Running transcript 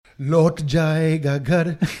Lort jayega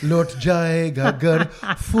ghar, lort jayega ghar,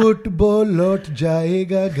 football lort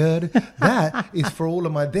jayega ghar. That is for all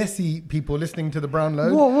of my Desi people listening to the Brown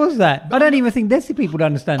Load. What was that? I don't even think Desi people would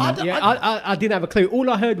understand that. I didn't have a clue. All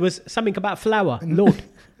I heard was something about flour. Lord.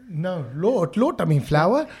 No, Lord, I mean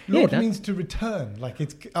flower. Lord means to return. Like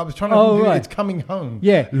I was trying to do it's coming home.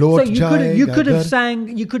 Yeah. Lord, so you could have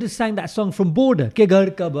sang that song from Border. Ke ghar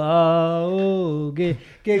kab aao, ke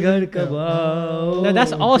ghar kab aao. No,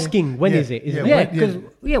 that's asking when is it? Isn't it?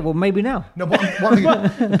 Well, maybe now. No, but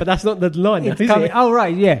that's not the line. It's coming. Oh,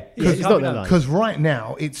 right, yeah. It's not the line. Because right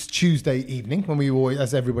now it's Tuesday evening when we always,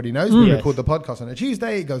 as everybody knows, we record the podcast on a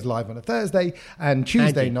Tuesday. It goes live on a Thursday, and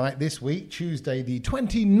Tuesday night this week, Tuesday the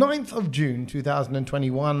 29th of June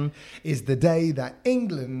 2021, is the day that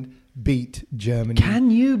England beat Germany. Can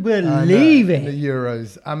you believe it? In the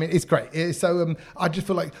Euros. I mean, it's great. So I just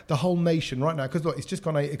feel like the whole nation right now, because look, it's just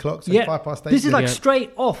gone 8 o'clock, so it's 8:05. This is like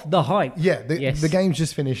straight off the hype. Yeah, the game's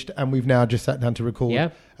just finished, and we've now just sat down to record. Yeah.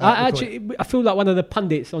 I feel like one of the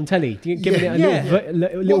pundits on telly, giving it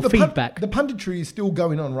a little feedback. The punditry is still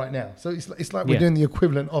going on right now, so it's like we're doing the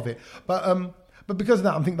equivalent of it. But because of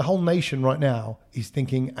that, I'm thinking the whole nation right now is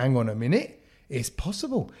thinking, hang on a minute. It's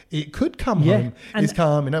possible. It could come home. It's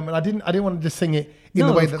coming home. And I didn't want to just sing it in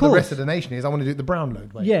the way that the rest of the nation is. I want to do it the Brown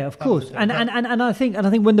Load way. Yeah, of course. And I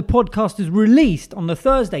think when the podcast is released on the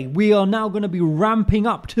Thursday, we are now going to be ramping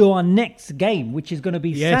up to our next game, which is going to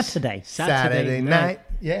be Saturday. Saturday night.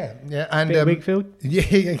 Yeah. And Wakefield.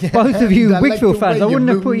 Yeah. Both of you Wakefield fans. I wouldn't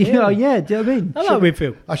have put you. Do you know what I mean? I like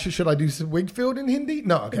Wakefield. Should I do some Wakefield in Hindi?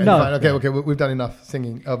 No. Okay. No. Fine. Okay. We've done enough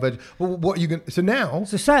singing. But what are you going? So now.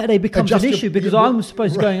 So Saturday becomes an issue because I'm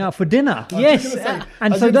supposed to be going out for dinner. Yes.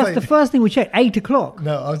 And so that's the first thing we check. 8 o'clock.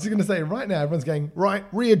 No, I was just going to say right now everyone's going right.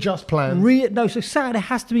 Readjust plans. So Saturday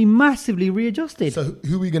has to be massively readjusted. So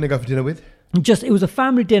who are we going to go for dinner with? It was a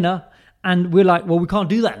family dinner, and we're like, well, we can't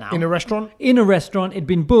do that now. In a restaurant? In a restaurant, it'd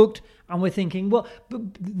been booked, and we're thinking, well, but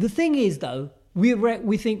the thing is though, we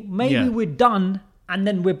think maybe we're done, and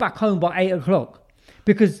then we're back home by 8 o'clock.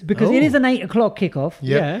 Because it is an 8 o'clock kickoff.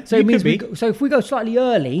 Yeah. So it means so if we go slightly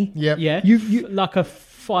early, you like a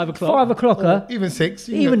 5 o'clock, 5 o'clocker, even 6,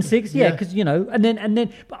 even 6, because and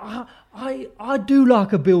then. But I do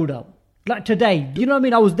like a build up. Like today, you know what I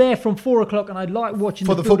mean? I was there from 4 o'clock, and I like watching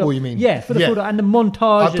for the football. You mean? Yeah, for the football and the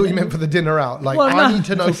montage. I thought you meant for the dinner out. Like I need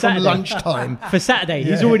to know from lunchtime for Saturday.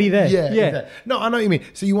 He's already there. Yeah. No, I know what you mean.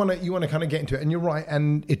 So you want to kind of get into it, and you're right.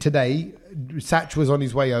 And today, Satch was on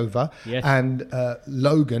his way over, and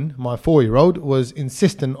Logan, my 4-year-old, was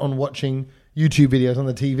insistent on watching YouTube videos on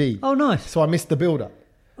the TV. Oh, nice. So I missed the build up.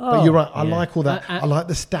 But you're right. I like all that. I like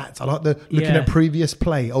the stats. I like the looking at previous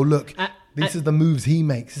play. Oh, look. This is the moves he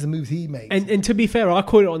makes. This is the moves he makes. And to be fair, I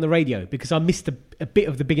caught it on the radio because I missed a bit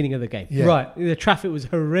of the beginning of the game. Yeah. Right. The traffic was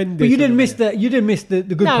horrendous. But you didn't miss the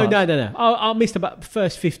good parts. No. I missed about the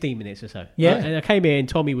first 15 minutes or so. Yeah. And I came here and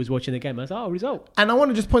Tommy was watching the game. I was like, result. And I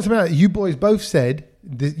want to just point something out. You boys both said,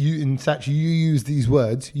 that you in Satch, you used these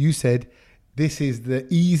words. You said, this is the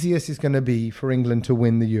easiest it's going to be for England to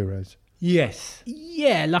win the Euros. Yes.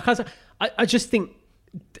 Yeah. Like I just think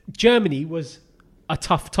Germany was a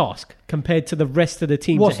tough task compared to the rest of the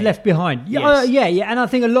teams. What's left behind? Yes. And I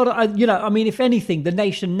think a lot of if anything, the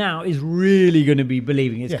nation now is really going to be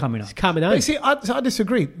believing it's coming up. It's coming out. But see, I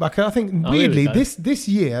disagree. Like I think weirdly, this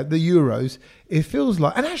year the Euros, it feels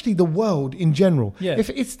like, and actually the world in general, if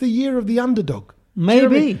it's the year of the underdog.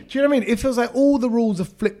 Maybe. Do you know what I mean? It feels like all the rules are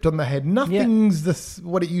flipped on the head. Nothing's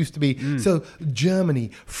what it used to be. So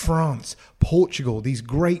Germany, France, Portugal, these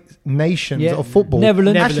great nations of football,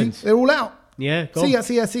 Netherlands, actually, they're all out. Yeah,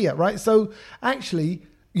 see ya, right? So actually,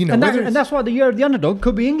 and that's why the year of the underdog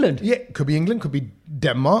could be England. Yeah, could be England, could be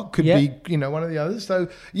Denmark, could be one of the others. So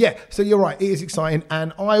so you're right, it is exciting,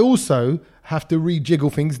 and I also have to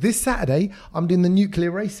rejiggle things. This Saturday, I'm doing the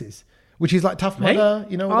nuclear races, which is like Tough Mudder,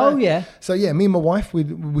 So me and my wife,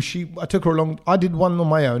 I took her along. I did one on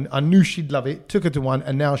my own. I knew she'd love it. Took her to one,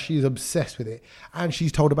 and now she's obsessed with it. And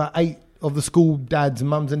she's told about 8 of the school dads,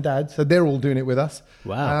 mums and dads, so they're all doing it with us.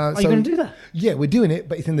 Wow! Are you going to do that? Yeah, we're doing it,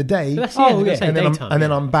 but it's in the day. And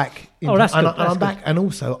then I'm back. That's good. I'm back, and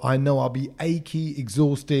also I know I'll be achy,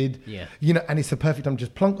 exhausted. Yeah, and it's a perfect time.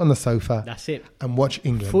 Just plonk on the sofa. That's it. And watch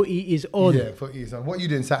England. Footy is on. Yeah, footy is on. What are you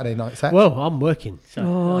doing Saturday night, Satch? Well, I'm working. So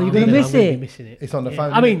you're going to miss it. Missing it. It's on the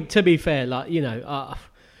phone. I mean, to be fair,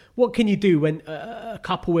 what can you do when a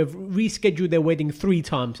couple have rescheduled their wedding 3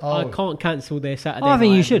 times? I can't cancel their Saturday. I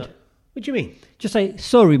think you should. What do you mean? Just say,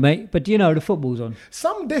 sorry, mate, but the football's on.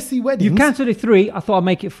 Some Desi weddings... You've cancelled it 3, I thought I'd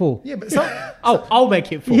make it 4. Yeah, but some... I'll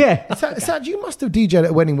make it 4. Yeah. Sad, you must have DJ'd at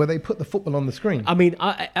a wedding where they put the football on the screen. I mean,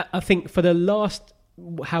 I think for the last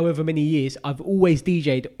however many years, I've always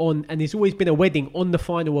DJ'd on, and there's always been a wedding on the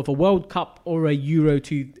final of a World Cup or a Euro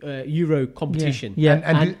competition.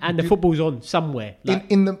 And the football's on somewhere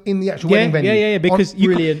in the actual wedding venue. Yeah. Because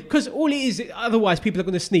brilliant. Because all it is, otherwise people are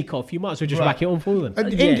going to sneak off. You might as well just whack it on for them.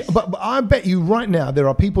 But I bet you right now there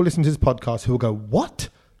are people listening to this podcast who will go, "What?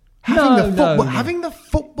 Having the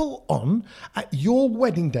football on at your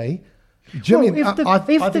wedding day?" If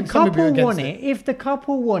the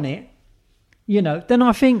couple want it, you know, then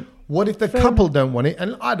I think. What if the couple don't want it?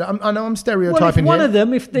 And I know I'm stereotyping one here. of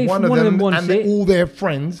them, if one of them wants it, all their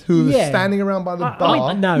friends who are standing around by the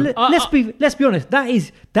bar. Let's be honest.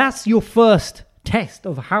 That's your first test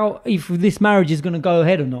of how if this marriage is going to go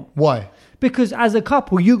ahead or not. Why? Because as a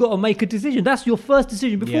couple, you got to make a decision. That's your first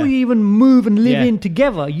decision before you even move and live in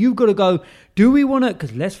together. You've got to go. Do we want to?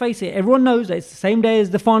 Because let's face it, everyone knows that it's the same day as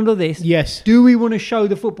the final of this. Yes. Do we want to show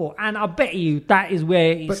the football? And I bet you that is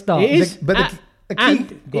where it starts. It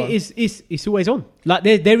is. It's always on. Like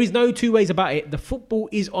there is no two ways about it. The football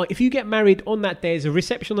is on. If you get married on that day, there's a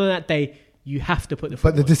reception on that day. You have to put the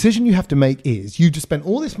football. But the decision you have to make is you just spent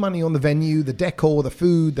all this money on the venue, the decor, the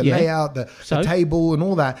food, the layout, the table, and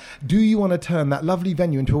all that. Do you want to turn that lovely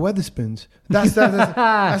venue into a Wetherspoons? That's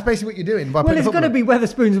basically what you're doing. Well, it's going to be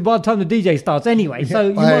Wetherspoons by the time the DJ starts anyway, so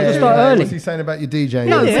you might as well start early. What's he saying about your DJ?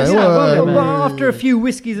 No, after a few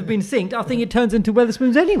whiskies have been synced, I think it turns into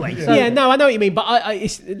Wetherspoons anyway. So. Yeah, no, I know what you mean, but I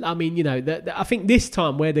think this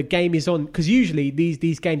time where the game is on, because usually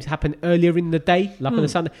these games happen earlier in the day, like on a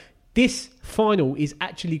Sunday. This final is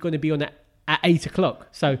actually going to be on at 8 o'clock.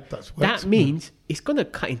 So that means it's going to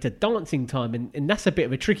cut into dancing time, and that's a bit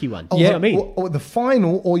of a tricky one. You know what I mean? Or the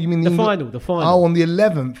final, or you mean the final? Oh, on the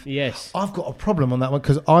 11th. Yes. I've got a problem on that one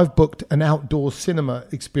because I've booked an outdoor cinema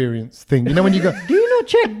experience thing. You know when you go... Do you not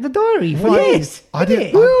check the diary? Yes. I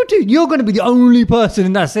did. You're going to be the only person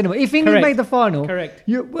in that cinema. If England make the final... Correct.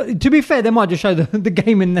 To be fair, they might just show the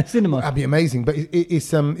game in the cinema. That'd be amazing. But it's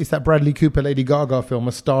that Bradley Cooper, Lady Gaga film,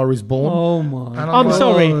 A Star Is Born. Oh, my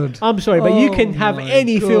God. I'm sorry, but you can have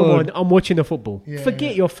any film on. I'm watching the football.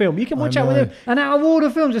 Forget your film. You can watch out with them. And out of all the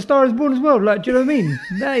films, A Star Is Born as well. Like, do you know what I mean?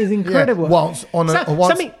 That is incredible.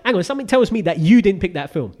 Something tells me that you didn't pick that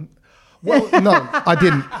film. Well, no, I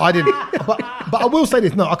didn't. But I will say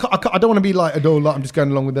this. No, I don't want to be like, I'm just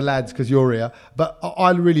going along with the lads because you're here. But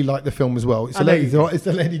I really like the film as well. It's the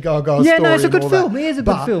Lady Gaga story. Yeah, no, it's a good film. It is a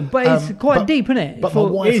good film. But it's quite deep, isn't it? But my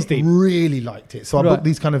wife really liked it. So I booked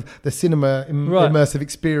these kind of the cinema immersive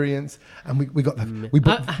experience. And we booked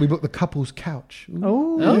the couple's couch.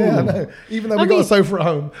 Oh. Yeah, I know. Even though we got a sofa at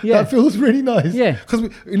home, that feels really nice. Yeah. Because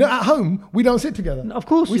at home, we don't sit together. Of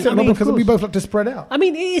course. We sit because we both like to spread out. I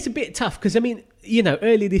mean, it is a bit tough because,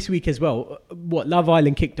 earlier this week as well, Love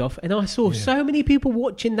Island kicked off, and I saw so many people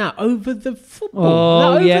watching that over the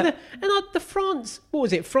football. The France, what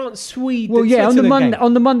was it? France, Sweden. Well, yeah, on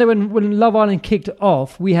the Monday when Love Island kicked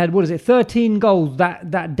off, we had 13 goals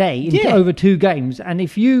that day over 2 games, and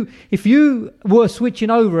if you were switching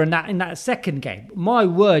over in that second game, my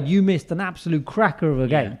word, you missed an absolute cracker of a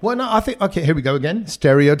game. Well, no, I think here we go again.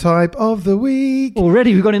 Stereotype of the week.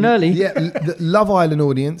 Already we got in early. Yeah, the Love Island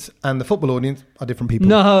audience and the football audience are different people.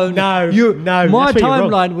 No. My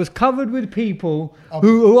timeline was covered with people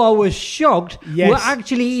who I was shocked were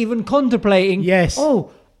actually even contemplating. Yes.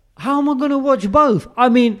 Oh, how am I going to watch both? I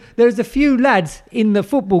mean, there's a few lads in the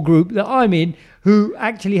football group that I'm in who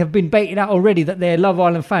actually have been baited out already that they're Love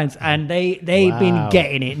Island fans, and they've been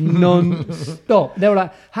getting it non-stop. They were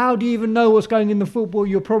like, how do you even know what's going in the football?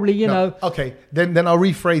 You're probably, know... Okay, then I'll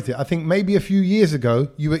rephrase it. I think maybe a few years ago,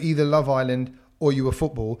 you were either Love Island or you were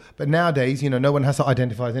football, but nowadays, no one has to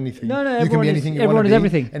identify as anything. No, you can be anything you want to be. Everyone is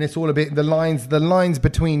everything, and it's all a bit the lines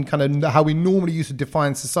between kind of how we normally used to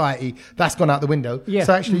define society. That's gone out the window. Yeah.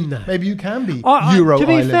 So actually, maybe you can be Euro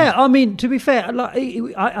Island. To be fair, like,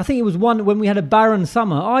 I think it was one when we had a barren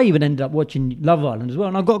summer. I even ended up watching Love Island as well,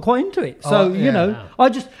 and I got quite into it. So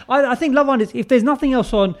I think Love Island is, if there's nothing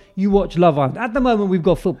else on, you watch Love Island. At the moment, we've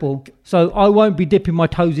got football, so I won't be dipping my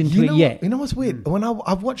toes into it yet. You know what's weird? When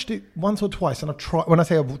I've watched it once or twice, and when I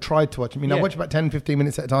say I've tried to watch it, I watch about 10, 15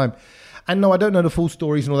 minutes at a time. And no, I don't know the full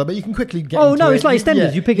stories and all that, but you can quickly get into it. It's like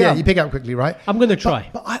EastEnders. You pick it up. You pick it up quickly, right? I'm going to try.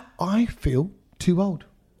 But I feel too old.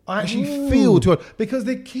 I actually feel too old because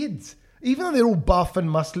they're kids. Even though they're all buff and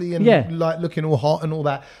muscly and like looking all hot and all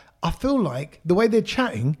that, I feel like the way they're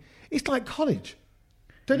chatting, it's like college.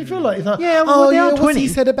 Don't you feel like it's like, what's he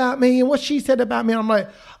said about me and what she said about me? And I'm like,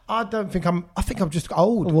 I think I'm just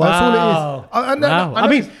old. Wow. That's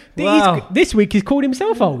all it is. This week he's called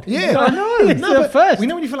himself old. Yeah. I know. It's the first. We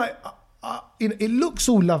know when you feel like, it looks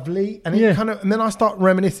all lovely, and and then I start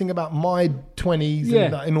reminiscing about my 20s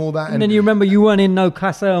and all that. And then you remember you weren't in no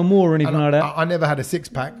Casa Amor or anything like that. I never had a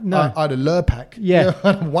 6-pack. No. I had a Lur pack. Yeah.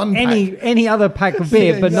 I had one pack. Any other pack of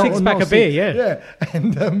beer, but not 6-pack of beer. Yeah. Yeah,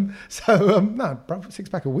 and no,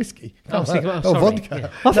 6-pack of whiskey. Sorry. Vodka.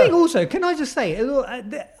 Yeah. I think also, can I just say,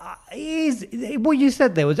 what you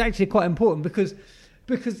said there was actually quite important because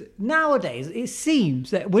nowadays it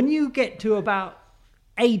seems that when you get to about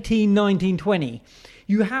 18, 19, 20,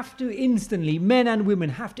 you have to instantly, men and women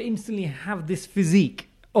have to instantly have this physique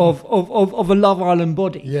of a Love Island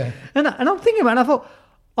body. Yeah. And I'm thinking about it, and I thought,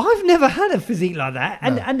 I've never had a physique like that,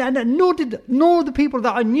 and nor the people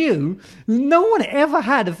that I knew. No one ever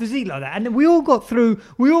had a physique like that, and we all got through.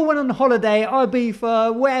 We all went on holiday,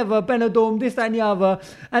 Ibiza, wherever, Benidorm, this, that, and the other.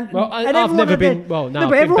 And I've never been. But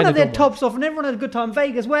everyone had their tops off, and everyone had a good time,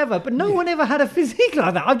 Vegas, wherever. But no one ever had a physique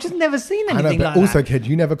like that. I've just never seen anything like also, that. kid,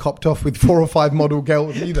 you never copped off with 4 or 5 model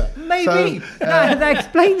girls either. Maybe that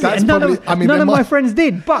explains it. And none of my friends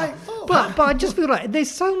did, but I just feel like there's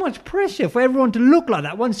so much pressure for everyone to look like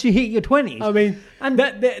that once you hit your 20s. I mean, and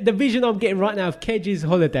the vision I'm getting right now of Kedge's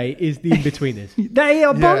holiday is the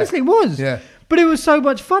in-betweeners. Honestly was. Yeah. But it was so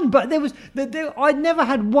much fun. But I never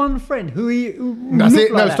had one friend who That's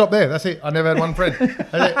it. Like no, that. stop there. That's it. I never had one friend.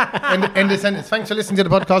 End the sentence. Thanks for listening to the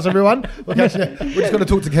podcast, everyone. We're just going to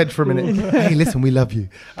talk to Kedge for a minute. Hey, listen, we love you.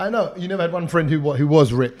 I know you never had one friend who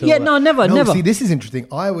was ripped. Yeah, no, never. See, this is interesting.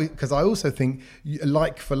 Because I also think,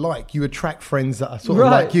 like for like, you attract friends that are sort of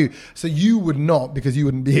like you. So you would not, because you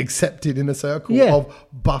wouldn't be accepted in a circle of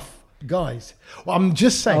buff guys. Well, I'm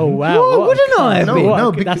just saying. Oh wow! Well, wouldn't I?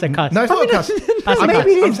 That's a cuss. No, it's not a cuss.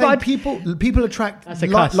 Maybe it is, I'm but saying people attract That's a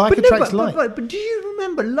cuss. like attracts like. But do you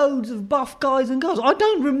remember loads of buff guys and girls? I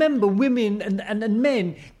don't remember women and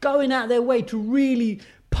men going out their way to really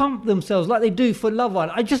pump themselves like they do for Love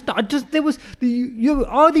Island. I just there was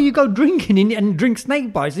either you go drinking and drink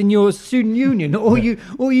snake bites in your student union, or you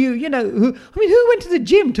who went to the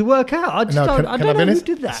gym to work out. I don't know who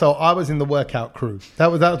did that. So I was in the workout crew. That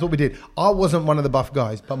was what we did. I wasn't one of the buff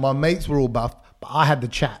guys, but my mates were all buff. But I had the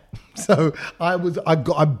chat, so I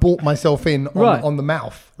bought myself in on the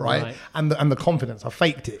mouth, right? And the confidence. I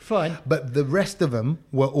faked it. Fine. But the rest of them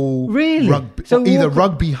were all really rugby, so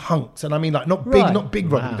rugby hunks, and I mean like not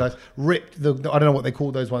big rugby guys, ripped. I don't know what they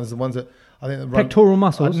call those ones. The ones that I think pectoral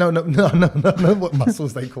muscles. No. What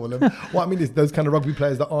muscles they call them? What I mean is those kind of rugby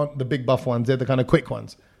players that aren't the big buff ones. They're the kind of quick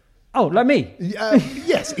ones. Oh, like me?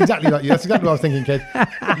 Yes, exactly like you. That's exactly what I was thinking, Ked.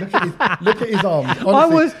 Look at his arms.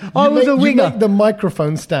 Honestly, I was a winger. You make the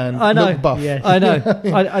microphone stand look buff. Yes. I know.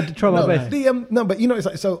 I try my best. But it's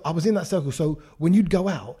like, so I was in that circle. So when you'd go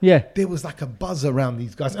out, there was like a buzz around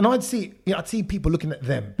these guys, and I'd see people looking at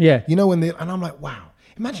them. Yeah. And I'm like, wow.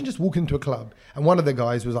 Imagine just walking into a club, and one of the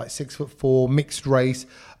guys was like 6'4", mixed race,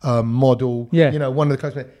 model. Yeah. One of the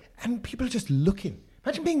guys, and people are just looking.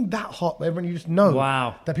 Imagine being that hot, everyone you just know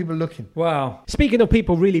that people are looking. Wow. Speaking of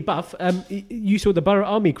people really buff, you saw the Borough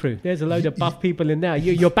Army crew. There's a load of buff people in there.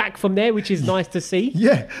 You're back from there, which is nice to see.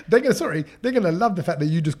 Yeah, they're gonna love the fact that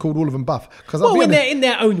you just called all of them buff. They're in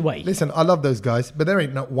their own way. Listen, I love those guys, but there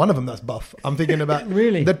ain't not one of them that's buff. I'm thinking about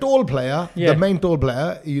really the tall player, the main tall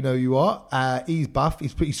player. You are. He's buff.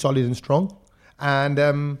 He's pretty solid and strong,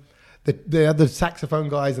 and the other saxophone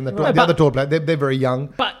guys and the other tall player, they're very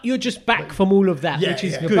young. But you're just back from all of that, which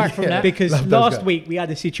is good. Back from that. Because last week we had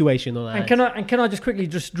a situation on that. And can I just quickly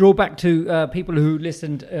draw back to people who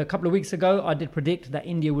listened a couple of weeks ago? I did predict that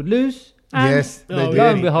India would lose. And yes, they did. Lo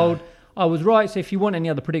and behold, I was right. So if you want any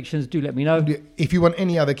other predictions, do let me know. If you want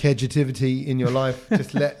any other kedgetivity in your life,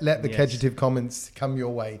 just let the kedgetive comments come your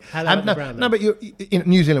way. But in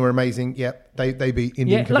New Zealand were amazing. Yeah, they beat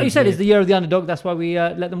Indian. Yeah, like you said, it's the year of the underdog. That's why we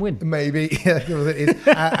let them win. Maybe, yeah, it is.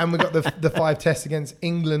 And we got the 5 tests against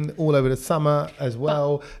England all over the summer as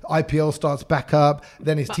well. IPL starts back up.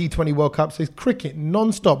 Then it's T20 World Cup. So it's cricket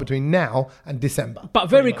non-stop between now and December. But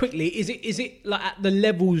very quickly, is it like at the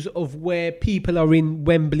levels of where people are in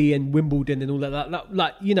Wembley and Wimbledon and all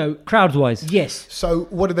that, crowds wise? Yes. So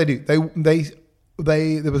what did they do? They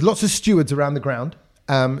there was lots of stewards around the ground.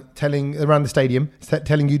 Around the stadium,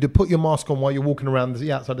 telling you to put your mask on while you're walking around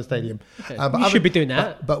the outside the stadium. Okay. You should be doing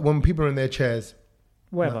that. But when people are in their chairs,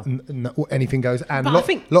 whatever, anything goes. And I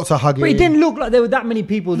think lots of hugging. But it didn't look like there were that many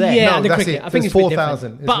people there. Yeah, no, the that's cricket. it. I think it's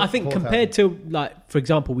 4,000. But I think compared to like for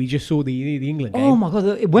example, we just saw the England game. Oh my God,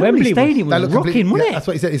 the Wembley Stadium was rocking, wasn't it? That's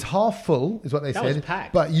what he said. It's half full, is what they That said. was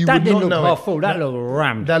packed. But you That would didn't not look know half it. full. That looked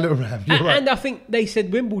rammed. That looked rammed. You're right. And I think they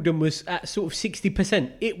said Wimbledon was at sort of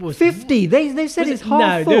 60%. It was 50. They said Was it's it?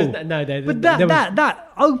 half No, full. but that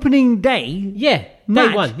opening day Yeah, match,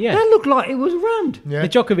 day one. Yeah, that looked like it was rammed. Yeah. the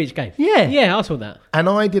Djokovic game. Yeah. yeah, I saw that. And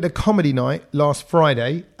I did a comedy night last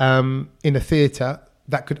Friday in a theatre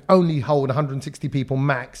that could only hold 160 people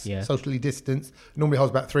max, Yeah. socially distanced. Normally holds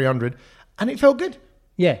about 300, and it felt good.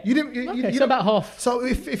 Yeah. You didn't. You Okay, so don't- about half. So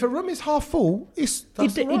if a room is half full, that's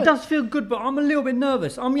It all right. does feel good, but I'm a little bit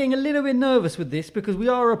nervous. I'm getting a little bit nervous with this because we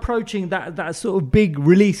are approaching that sort of big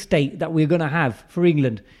release date that we're going to have for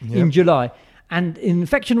England in July. And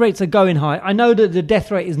infection rates are going high. I know that the death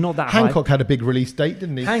rate is not that high. Hancock had a big release date,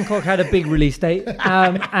 didn't he? Hancock had a big release date,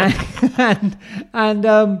 and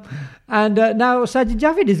now Sajid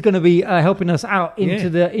Javid is going to be helping us out into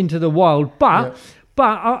the wild. But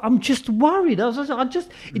I'm just worried.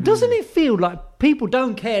 It doesn't it feel like people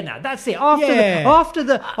don't care now? That's it. After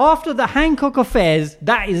the Hancock affairs,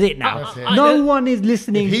 that is it now. That's it. No one is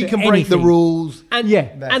listening. If he to can break the anything. rules, And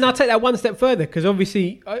That's I'll take that one step further because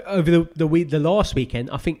obviously over the last weekend,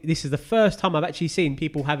 I think this is the first time I've actually seen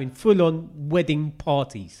people having full-on wedding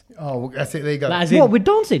parties. oh, that's it. There you go. Like, as in- What, we're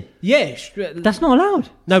dancing? Yeah, That's not allowed.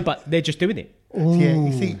 no, but they're just doing it. Yeah,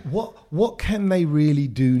 you see, what can they really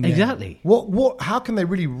do now? Exactly. How can they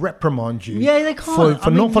really reprimand you? Yeah, they can't. For I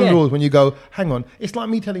mean, not following yeah. the rules when you go, hang on, it's like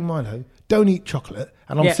me telling Milo, don't eat chocolate,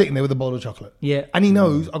 and I'm Yeah. sitting there with a bowl of chocolate. Yeah. And he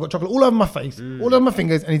knows I've got chocolate all over my face, all over my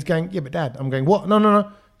fingers, and he's going, yeah, but Dad, I'm going, what? No,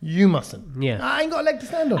 you mustn't. Yeah. I ain't got a leg to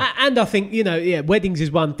stand on. And I think, weddings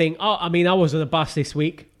is one thing. I mean, I was on a bus this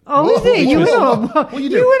week. Oh, What? is it? You What? went on. What you You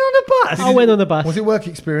do? went on a bus. I went on a bus. Was it work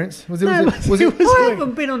experience? Was it? No, Was it? it was- I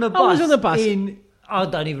haven't been on a bus. I was on a bus. in. I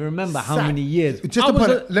don't even remember how Sat- many years. Just I to was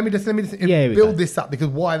point out, let me just Yeah, we build go. this up because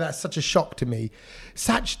why that's such a shock to me.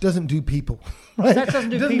 Satch doesn't do people. Right? Satch doesn't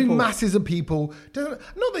do people. masses of people. Not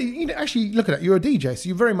that actually look at it. You're a DJ, so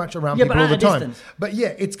you're very much around Yeah, people but all the at a time. distance. But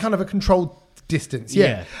yeah, it's kind of a controlled distance.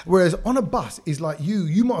 Yeah. Whereas on a bus is like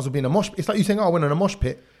you might as well be in a mosh pit. It's like you saying, "Oh, I went on a mosh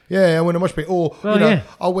pit." Yeah, I went on a mosh pit. Or Well, yeah.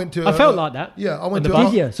 I went to. I felt like that Yeah, I on went the to.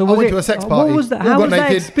 bus. Did you? So I was went it- to a sex what party. was that? All How got was that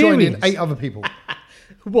naked, joined in experience? 8 other people.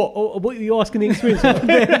 What were you asking the experience of?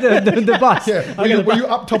 the bus. Yeah. Were you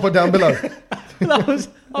up top or down below?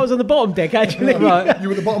 I was on the bottom deck actually. Right. You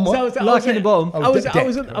were the bottom. So What? I was, Like in the bottom. I was deck.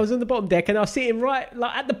 on the bottom deck and I was sitting right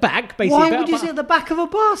like at the back basically. Why about- would you sit at the back of a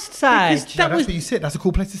bus, Saj? Because No, that that's was where you sit. That's a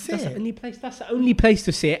cool place to sit. that's the only place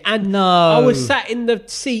to sit. And No. I was sat in the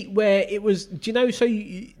seat where it was. Do you know? So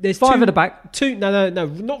there's 5 two at the back. Two. No,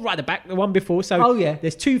 not right at the back. The one before. So Oh, yeah.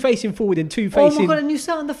 there's 2 facing forward and 2 Oh facing. my God, and you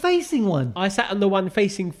sat on the facing one. I sat on the one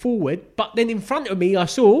facing forward, but then in front of me I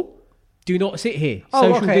saw, "Do not sit here." Oh,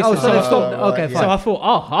 Social okay. Oh, so distancing. they've stopped. right, Okay, yeah. fine. So I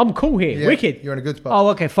thought, I'm cool here. Yeah, Wicked. You're in a good spot. Oh,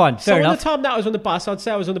 okay, fine. So Fair on enough. the time that I was on the bus, I'd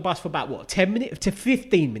say I was on the bus for about 10 minutes to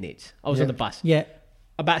 15 minutes. I was Yeah. on the bus. Yeah.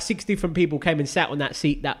 About 6 different people came and sat on that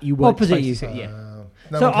seat that you weren't Opposite supposed you. to sit. Yeah.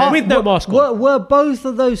 No So one cares. with no mask on. Were both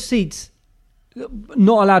of those seats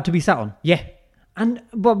not allowed to be sat on? Yeah. And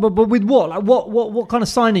but with what? Like what kind of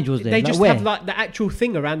signage was there? They Like just where? have like the actual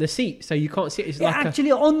thing around the seat, so you can't sit. It's Yeah, like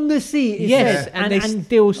actually on the seat. It Yes, says, and they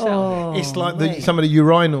still sat on oh, It's like mate. some of the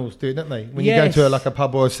urinals do, don't they? When you go Yes. to like a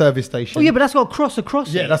pub or a service station. Oh yeah, but that's got cross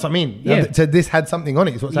across. Yeah, it. that's what I mean. Yeah. So this had something on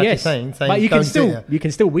it. Is what it's actually saying. but you don't can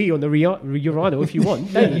sit still here. wee on the urinal if you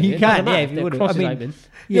want. don't You It can, doesn't yeah, matter if you the would. cross I is mean- open.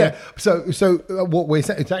 Yeah. So what we're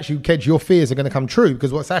saying, it's actually, Kedge, your fears are going to come true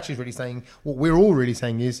because what Satch is really saying, what we're all really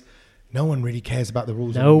saying is, no one really cares about the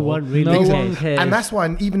rules. No anymore. one really No cares. one cares. And that's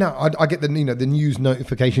why even now I get the the news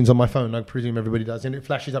notifications on my phone. I presume everybody does, and it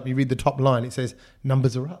flashes up. You read the top line. It says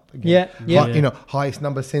numbers are up. Again. Yeah, yeah. Highest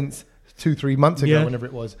number since 2-3 months ago, Yeah. whenever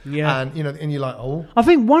it was. Yeah. And and you're like, oh, I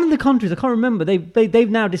think one of the countries, I can't remember, they've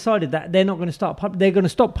now decided that they're not going to they're going to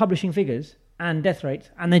stop publishing figures and death rates,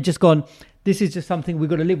 and they've just gone, this is just something we've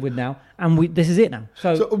got to live with now, and this is it now.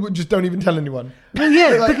 so we just don't even tell anyone. Well, yeah,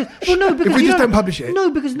 Like, because if we you just don't publish it.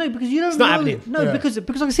 No, because you don't It's know. not happening. No, Yeah. because I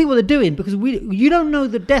can see what they're doing. Because you don't know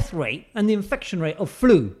the death rate and the infection rate of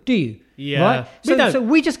flu, do you? Yeah. Right. We don't. So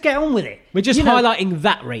we just get on with it. We're just You know, highlighting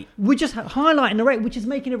that rate. We're just highlighting the rate, which is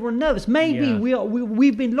making everyone nervous. Maybe Yeah.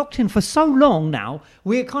 we've been locked in for so long now.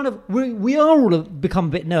 We're kind of we are all become a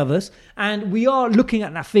bit nervous, and we are looking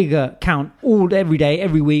at that figure count every day,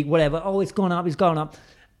 every week, whatever. Oh, it's gone up. It's gone up.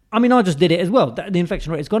 I mean, I just did it as well. The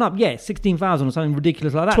infection rate has gone up. Yeah, 16,000 or something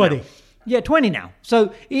ridiculous like that. 20. now. Yeah, 20 now.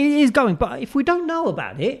 So it is going. But if we don't know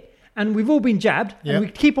about it, and we've all been jabbed, Yeah. and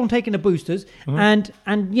we keep on taking the boosters, and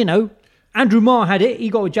Andrew Marr had it. He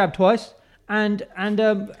got a jab twice. and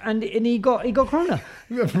he got corona.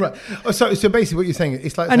 Right. So basically, what you're saying,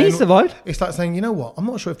 it's like, And he saying, survived. It's like saying, you know what? I'm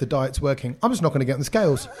not sure if the diet's working. I'm just not going to get on the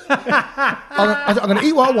scales. I'm going to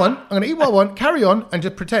eat what I want. I'm going to eat what I want. Carry on, and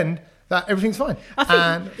just pretend that everything's fine.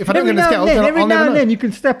 And if I don't get on the scales, then every I'll now never and know. then you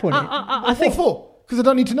can step on it. I think What for? Because I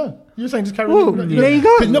don't need to know. You're saying just carry Well, on. there you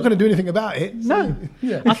go. He's not going to do anything about it. No.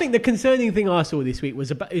 Yeah. I think the concerning thing I saw this week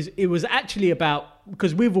was it was actually about,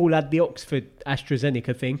 because we've all had the Oxford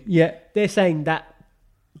AstraZeneca thing. Yeah. They're saying that's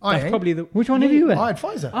probably the. Which one have you had? I had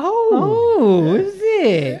Pfizer. Oh, is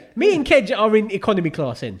it? Me and Kedge are in economy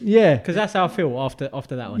class in. Yeah. Because that's how I feel after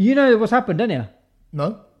that one. You know what's happened, don't you?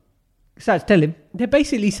 No. So tell him. They're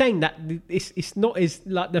basically saying that it's not as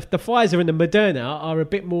like the Pfizer and the Moderna are a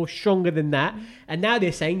bit more stronger than that, and now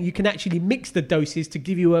they're saying you can actually mix the doses to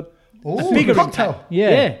give you a bigger cocktail. impact.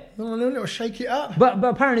 Yeah. A little shake it up. But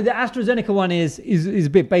apparently the AstraZeneca one is a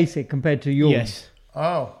bit basic compared to yours. Yes.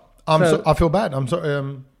 Oh, So- I feel bad. I'm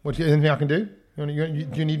sorry. What anything I can do? Do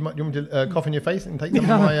you need me to cough in your face and take some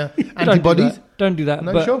of my antibodies? Don't do that.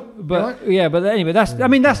 No, but, sure? But yeah, but anyway, that's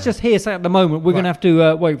just hearsay at the moment. We're going to have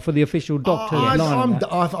to wait for the official doctor. I'm line.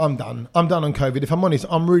 done. I'm done on COVID. If I'm honest,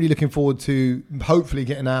 I'm really looking forward to hopefully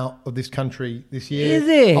getting out of this country this year. Is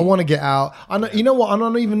it? I want to get out. I know, you know what? I'm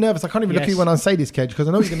not even nervous. I can't even look at you when I say this, Kedge, because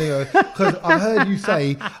I know you're going to go. Because I've heard you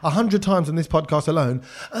say 100 times on this podcast alone,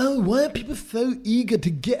 "Oh, why are people so eager to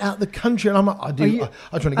get out the country?" And I'm like, I just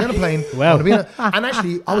want to get on a plane. Well. And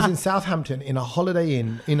actually, I was in Southampton in a Holiday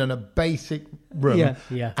Inn in a basic room.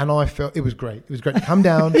 Yeah. And I felt it was great. It was great to come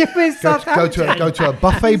down, You're in go to a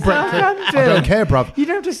buffet breakfast. I don't care, bruv. You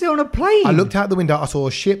don't have to sit on a plane. I looked out the window. I saw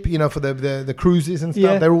a ship, for the cruises and stuff.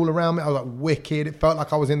 Yeah. They're all around me. I was like, wicked. It felt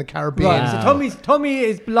like I was in the Caribbean. Right. Wow. So Tommy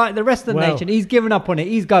is like the rest of the Well. nation. He's given up on it.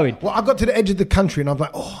 He's going. Well, I got to the edge of the country and I'm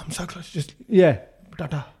like, oh, I'm so close. Just Yeah.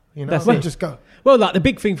 That's I'll it. just go. Well, like the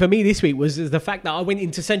big thing for me this week was the fact that I went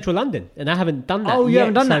into central London and I haven't done that. Oh, you yet.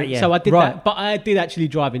 haven't done that yet. So I did Right. that, but I did actually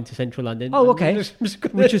drive into central London. Oh, okay.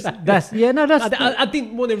 Which is that's yeah. No, that's. I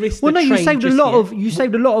didn't want to risk. Well, the no, train you saved a just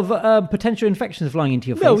lot yet. of potential infections flying into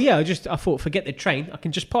your face. Well, yeah, I thought, forget the train. I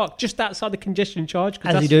can just park just outside the congestion charge.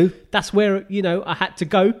 As you do. That's where I had to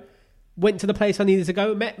go. Went to the place I needed to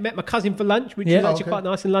go. Met my cousin for lunch, which Yeah. was actually quite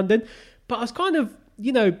nice in London. But I was kind of,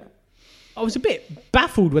 I was a bit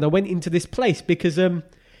baffled when I went into this place because it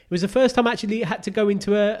was the first time I actually had to go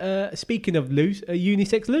into speaking of loos, a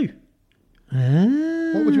unisex loo.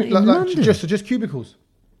 What would you in London? just cubicles?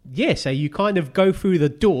 Yeah, so you kind of go through the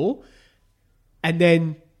door and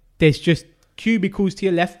then there's just cubicles to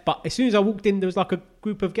your left. But as soon as I walked in, there was like a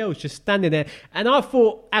group of girls just standing there. And I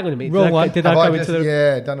thought, hang on a minute, Wrong one. did I go into the...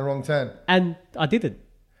 Yeah, done a wrong turn. And I didn't.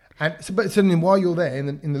 And so then while you're there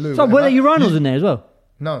in the loo, So were there whatever, urinals in there as well?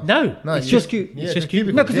 No, it's you just it's just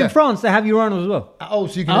cubicles. No, because in France they have urinals as well. Oh,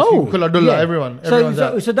 so you can Oh, just everyone's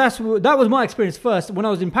out. So that was my experience first when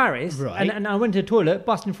I was in Paris, Right. and I went to the toilet,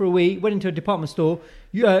 busting for a wee, went into a department store,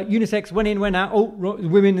 unisex, went in, went out. Oh,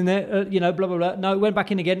 women in there, blah blah blah. No, went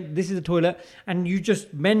back in again. This is the toilet, and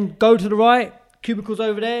men go to the right. Cubicles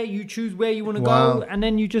over there. You choose where you want to go, and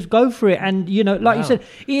then you just go for it. And like you said,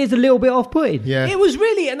 it is a little bit off-putting. Yeah, it was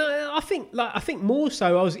really, and I think more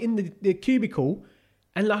so. I was in the cubicle,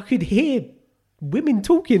 and I could hear women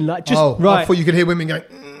talking, like just I thought you could hear women going.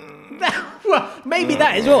 well, maybe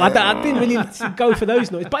that as well. I didn't really go for those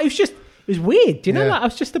noises, but it was weird. Yeah. Like I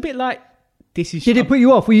was just a bit like, this is. Did it put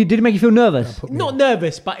you off? Did it make you feel nervous? Not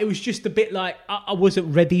nervous, but it was just a bit like I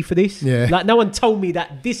wasn't ready for this. Yeah. Like no one told me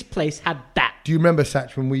that this place had that. Do you remember,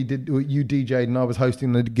 Satch, when you DJ'd and I was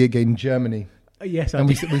hosting a gig in Germany? Yes, and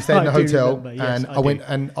we stayed in a hotel, remember. Yes,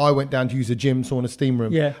 and I went down to use a gym, sauna, steam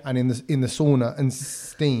room. Yeah. And in the sauna and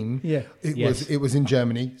steam, Yeah. it was in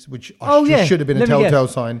Germany, which should have been Let a me telltale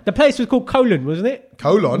guess. sign. The place was called Colon, wasn't it?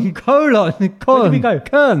 Colon. Colon. Where did we go?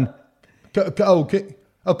 Köln.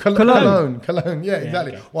 Cologne. Yeah,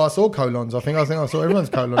 exactly. okay. Well, I saw colons. I think I saw everyone's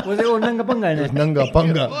colon. Was it all Nanga Bunga in It was there? Nunga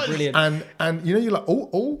Bunga. Brilliant. And you're like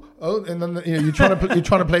oh, and then you're trying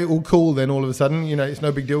to play it all cool. Then all of a sudden, it's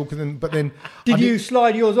no big deal. But then Did you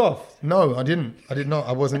slide yours off? No, I didn't. I did not.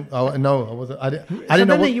 I wasn't. I didn't So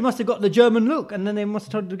know. then you must have got the German look, and then they must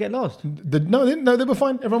have told you to get lost. No, they were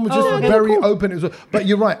fine. Everyone was just okay, very cool. open. It was, but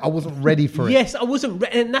you're right. I wasn't ready for it. Yes, I wasn't,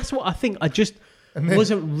 and that's what I think. I just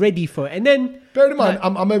wasn't ready for it. And then, Bear in mind,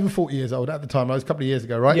 I'm over 40 years old at the time. I was a couple of years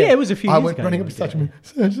ago, right? Yeah, it was a few I years went ago. running up to Satch and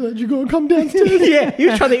Serge, you got to come downstairs. yeah, he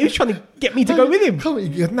was trying to get me to go with him. Come on, he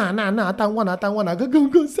goes, nah, I don't want.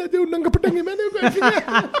 Go, Seth, you'll nunga padangi, man. He's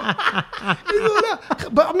all that.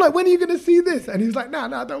 But I'm like, when are you going to see this? And he's like,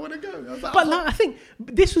 nah, I don't want to go. I was like, But I think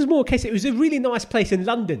this was more a case. It was a really nice place in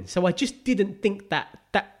London, so I just didn't think that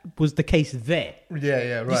that was the case there.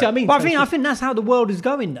 Yeah, right. You see what I mean? But So I think that's how the world is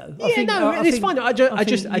going, though. it's fine. I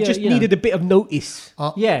just you know. needed a bit of notice.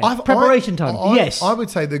 Preparation time. Yes. I would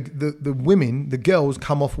say the women, the girls,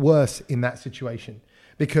 come off worse in that situation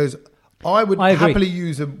because I would I agree. happily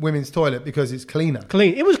use a women's toilet because it's cleaner.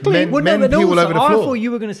 Clean. It was clean. Men but pee all also, over the I floor. thought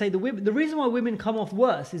you were going to say the women. The reason why women come off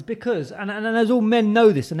worse is because, and as all men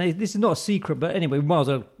know this, and this is not a secret, but anyway, we might as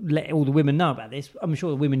well let all the women know about this. I'm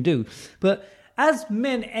sure the women do. But as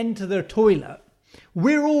men enter their toilet,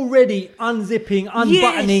 we're already unzipping,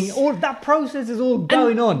 unbuttoning. Yes. All that process is all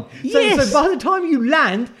going on. So by the time you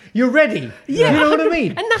land, you're ready. Yeah, you know what I 100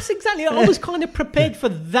 mean? And that's exactly. I was kind of prepared for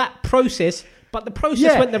that process, but the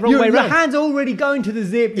process went the wrong way Your around. hands are already going to the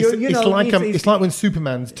zip. It's like when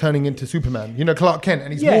Superman's turning into Superman. You know, Clark Kent,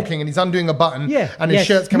 and he's walking and he's undoing a button, and his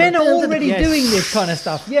shirt's coming. Men are already doing this kind of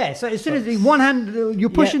stuff. Yeah. So as soon as one hand, you're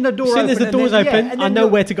pushing the door open. As soon as the door's open, I know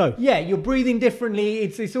where to go. Yeah, you're breathing differently.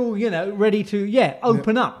 It's all ready to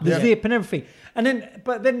open up the zip and everything. And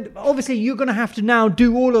then obviously you're going to have to now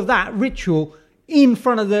do all of that ritual in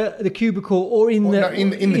front of the cubicle or in the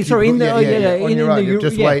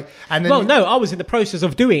Just wait. And then I was in the process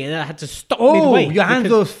of doing it, and I had to stop midway. Your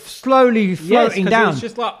hands are slowly floating down. It was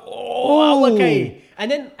just like, okay.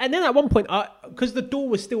 And then at one point, because the door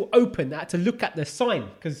was still open, I had to look at the sign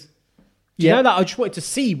because that I just wanted to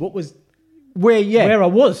see what was where I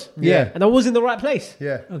was. Yeah. And I was in the right place.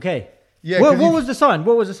 Yeah. Okay. Yeah, what was the sign?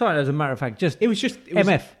 What was the sign? As a matter of fact, It was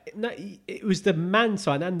MF. It was the man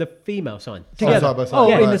sign and the female sign Together. Side by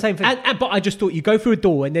side. In the same thing. But I just thought you go through a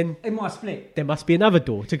door and then It might split. there must be another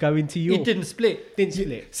door to go into your. It didn't split. Didn't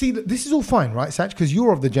split. See, this is all fine, right, Satch? Because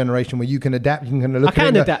you're of the generation where you can adapt. You can look. I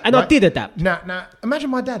can adapt, and I did adapt. Now,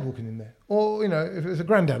 imagine my dad walking in there, or if it was a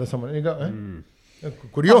granddad or someone, and you go, I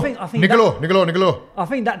think Niccolo. I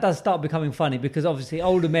think that does start becoming funny because obviously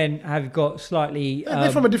older men have got slightly.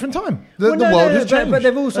 They're from a different time. The world has but, changed. but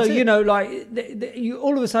they've also, That's it. you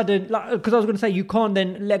all of a sudden, because I was going to say you can't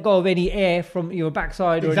then let go of any air from your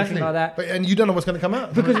backside or anything like that. And you don't know what's going to come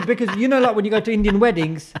out. Because like when you go to Indian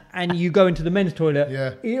weddings and you go into the men's toilet,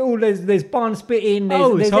 there's barn spitting,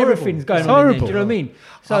 there's everything's going on. In there, do you know what I mean?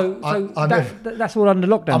 That's all under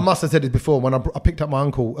lockdown. I must have said this before when I picked up my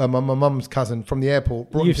uncle, my mum's cousin from the airport.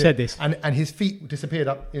 You've said this, and his feet disappeared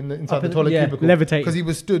inside the toilet cubicle, levitating because he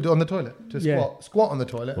was stood on the toilet to squat on the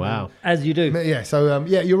toilet. Wow, as you do. Yeah. So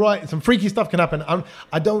you're right. Some freaky stuff can happen.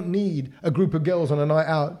 I don't need a group of girls on a night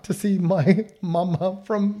out to see my mama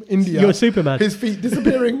from India. You're Superman. His feet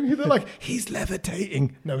disappearing. They're like, he's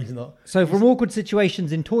levitating. No, he's not. So from awkward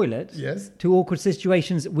situations in toilets, to awkward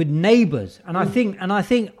situations with neighbours, and I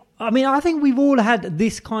think we've all had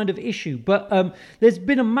this kind of issue, but there's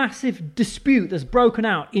been a massive dispute that's broken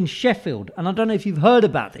out in Sheffield, and I don't know if you've heard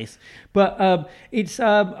about this, but it's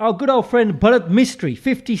our good old friend Bharat Mistry,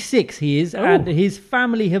 56 he is, and his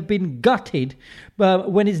family have been gutted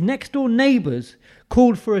when his next door neighbours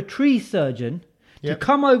called for a tree surgeon to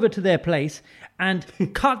come over to their place and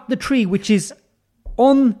cut the tree, which is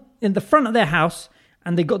in the front of their house,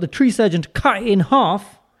 and they got the tree surgeon to cut it in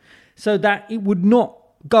half so that it would not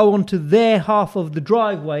go onto their half of the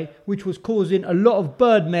driveway, which was causing a lot of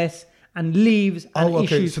bird mess and leaves and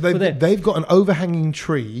issues so for them. They've got an overhanging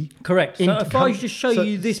tree. Correct. So if I just show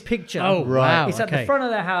you this picture, it's at the front of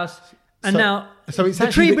their house, and the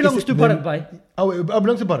tree belongs to Bharat Bhai. It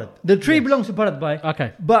belongs to Bharat. The tree belongs to Bharat Bhai.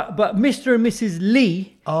 Okay. But Mr. and Mrs.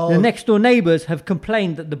 Lee, the next door neighbours, have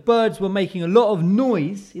complained that the birds were making a lot of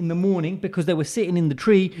noise in the morning because they were sitting in the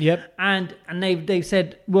tree. Yep. And they've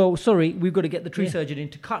said, well, sorry, we've got to get the tree surgeon in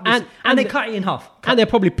to cut this. And they cut it in half. And they're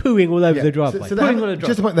probably pooing all over the driveway. So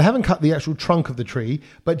they haven't cut the actual trunk of the tree,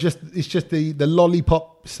 but it's just the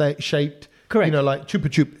lollipop shaped. Correct. Like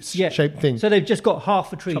chupa chup shaped thing. So they've just got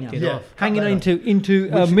half a tree now. Yeah. Hanging into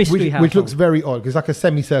a mystery house. Which looks very odd because it's like a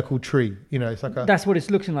semicircle tree. It's like that's what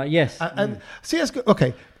it's looking like, yes. And see, that's good.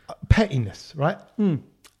 Okay. Pettiness, right? I'm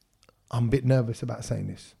a bit nervous about saying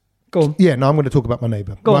this. Go on. Yeah, no, I'm going to talk about my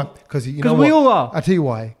neighbour. Go on. Because we all are. I'll tell you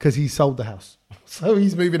why. Because he sold the house. So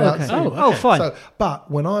he's moving out soon. Oh, fine.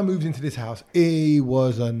 But when I moved into this house, it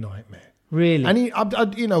was a nightmare. Really? And he,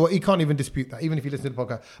 you know what? He can't even dispute that, even if you listen to the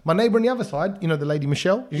podcast. My neighbour on the other side, the lady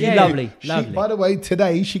Michelle. Lovely. By the way,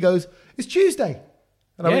 today she goes, "It's Tuesday,"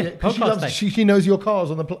 and she knows your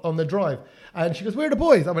car's on the drive, and she goes, "Where are the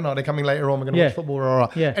boys?" I went, "Oh, they're coming later on. We're going to watch football."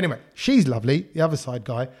 Yeah. Anyway, she's lovely. The other side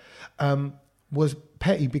guy was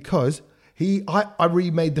petty because I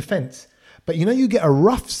remade the fence, but you get a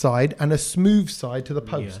rough side and a smooth side to the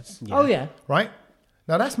posts. Yeah. Oh yeah. Right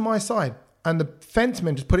now, that's my side. And the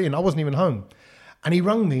fenceman just put it in. I wasn't even home. And he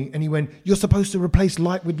rung me and he went, "You're supposed to replace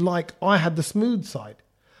like with like. I had the smooth side."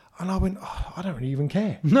 And I went, oh, I don't really even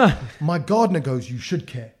care. No. My gardener goes, you should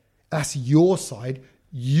care. That's your side.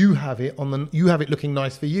 You have it looking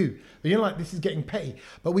nice for you. But you're like, this is getting petty.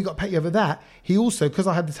 But we got petty over that. He also, because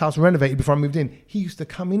I had this house renovated before I moved in, he used to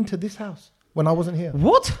come into this house when I wasn't here.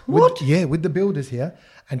 What? With the builders here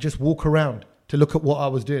and just walk around to look at what I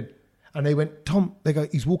was doing. And they went, Tom, they go,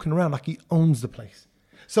 he's walking around like he owns the place.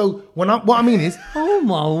 So what I mean is, Oh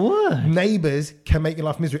my word! neighbours can make your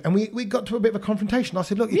life misery. And we got to a bit of a confrontation. I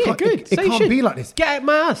said, look, it can't So you should be like this. Get out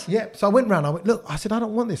my ass. Yeah, so I went round. I went, look, I said, I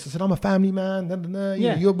don't want this. I said, I'm a family man. We're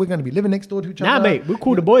going to be living next door to each other. Nah, mate, we'll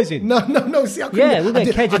call the boys in. No. See, I couldn't. Yeah, we'll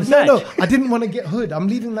get Kedge and No, Satch. I didn't want to get hood. I'm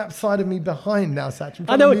leaving that side of me behind now, Satch. I'm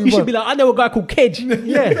I trying know to you move should on. be like, I know a guy called Kedge.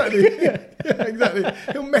 Yeah. Exactly. Yeah,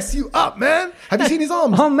 exactly. He'll mess you up, man. Have you seen his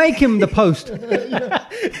arms? I'll make him the post.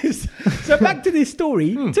 So back to this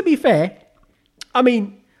story. To be fair, I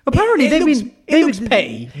mean, Apparently, it looks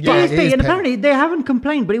petty. Yeah, It it is petty, is and petty. apparently they haven't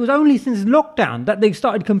complained, but it was only since lockdown that they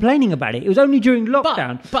started complaining about it. It was only during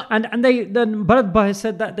lockdown, but- and Bharat has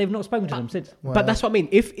said that they've not spoken to them since. But that's what I mean.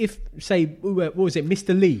 If say, what was it,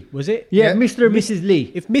 Mr. Lee? Was it? Yeah, Yeah. Mr. and Mrs.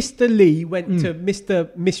 Lee. If Mr. Lee went to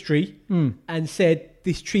Mr. Mystery and said,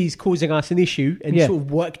 this tree's causing us an issue and Yeah. sort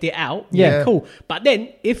of worked it out, Yeah. cool. But then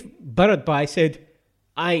if Bharat Bhai said,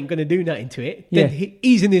 I ain't going to do nothing to it, then Yeah.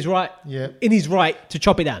 he's in his right to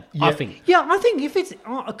chop it down, I Yeah. think. Yeah, I think if it's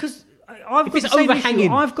because I've If got it's the same overhanging.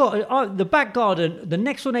 issue. I've got the back garden. The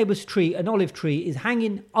next door neighbour's tree, an olive tree, is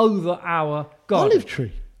hanging over our garden. Olive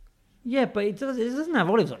tree. Yeah, but it doesn't have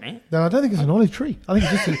olives on it. No, I don't think it's an olive tree. I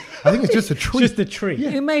think it's just a tree. Just a tree.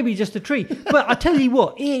 It may be just a tree, but I tell you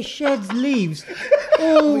what, it sheds leaves.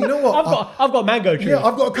 Oh, you know what? I've got a mango tree. Yeah,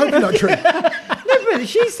 I've got a coconut tree. No, but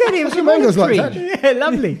she said it was an mangoes olive like tree. that? Yeah,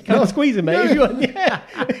 lovely. Can I squeeze it, mate? If you want? Yeah.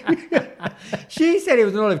 She said it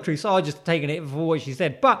was an olive tree, so I just taken it for what she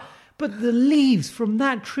said. But the leaves from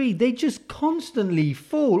that tree, they just constantly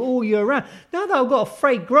fall all year round. Now that I've got a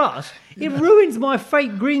fake grass, it ruins my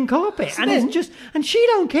fake green carpet, and it's just, and she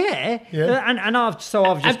don't care. Yeah. And I've just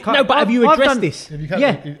cut. No, but have you I've addressed done- this? Have you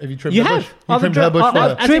trimmed You the have. bush? You trimmed her bush for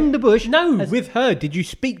her? I've trimmed the bush. No, with her, did you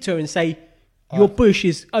speak to her and say, your bush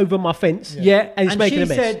is over my fence? Yeah, And it's making a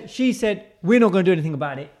mess. She said, we're not going to do anything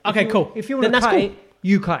about it. Okay, cool. If you want Then to that's cut cool. it,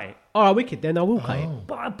 you cut it. All right, wicked. Then I will cut it.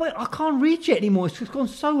 But I can't reach it anymore. It's just gone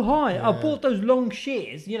so high. I bought those long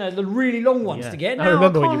shears, the really long ones Yeah. to get. I Now I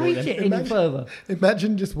remember when can't you bought reach them. it any further.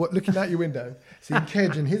 Imagine just looking out your window, seeing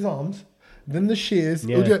Kedge in his arms, then the shears.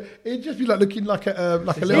 Yeah. It'd just be like looking like a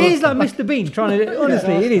It little. is like Mr. Bean trying to.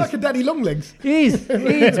 Honestly, it is. like a daddy long legs. It is. It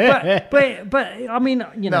is. But I mean,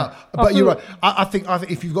 No, I but you're feel- right. I think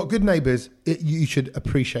if you've got good neighbours, you should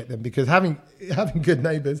appreciate them, because having good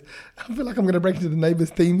neighbours, I feel like I'm going to break into the neighbours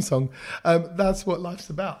theme song. That's what life's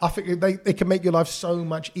about. I think they can make your life so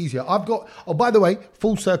much easier. I've got. Oh, by the way,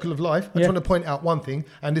 full circle of life. I just want to point out one thing,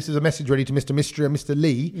 and this is a message really to Mr. Mystery and Mr.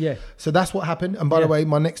 Lee. Yeah. So that's what happened. And by the Yeah. way,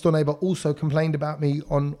 my next door neighbour also complained about me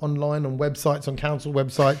online on websites, on council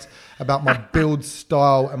websites, about my build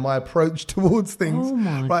style and my approach towards things. Oh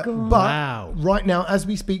my right, God. But Wow. right now, as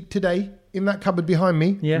we speak today, in that cupboard behind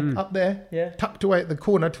me, up there, Yeah. tucked away at the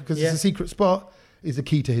corner because Yeah. it's a secret spot, is the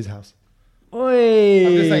key to his house. Oi.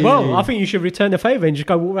 I'm just saying- Well, I think you should return the favour and just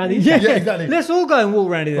go walk around Yeah, inside. Yeah, exactly. Let's all go and walk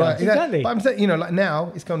around it. Right, Exactly. But I'm saying, like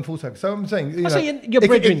now, it's gone full circle. So I'm saying, so your it-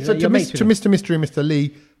 brethren, so your to, mates to with Mr. Mystery and Mr.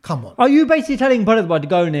 Lee, come on. Are you basically telling Bharat to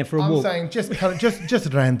go in there for a I'm walk? saying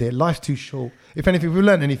just around there. Life's too short. If anything, if we've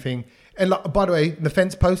learned anything, and like, by the way, the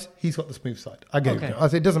fence post, he's got the smooth side. I get Okay. it. I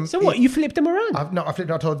said it doesn't. So what? You flipped them around? I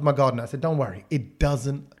flipped. I told my gardener. I said, "Don't worry, it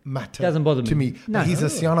doesn't matter. Doesn't bother to me. me. No. He's a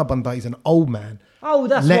Siana Banda. He's an old man. Oh,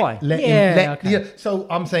 that's why. Let Yeah, him. okay. Yeah. So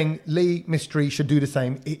I'm saying Lee Mystery should do the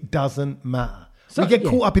same. It doesn't matter. So- we get yeah.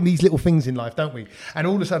 caught up in these little things in life, don't we? And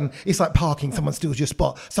all of a sudden, it's like parking. Someone steals your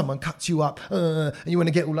spot. Someone cuts you up, and you want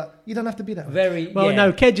to get all that. You don't have to be that way. Very. Well, yeah.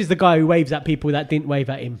 no, Kedge is the guy who waves at people that didn't wave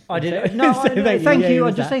at him. I did. No, So thank thank Yeah, you. he I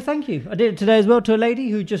was just that. say thank you. I did it today as well to a lady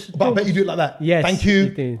who just. But I bet you do it like that. Yes. Thank you.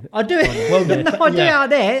 did. I do it. Well done. No, I do it Yeah. out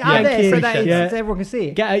there, Thank so you. that Yeah. so everyone can see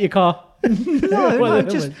it. Get out your car. No, Well,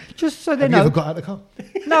 just so they Have you ever know. got out of the car?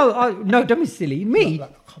 No, don't be silly. Me?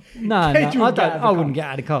 No, Kedge no, would get out of the I wouldn't get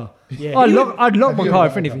out of the car. Yeah. I'd lock my you car ever if got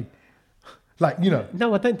out of anything. Like,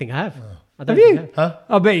 No, I don't think I have. I don't Have think you? I have. huh?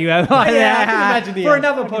 I bet you have. Yeah, I can imagine he For has.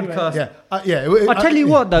 another I can podcast. Yeah. Yeah. I tell you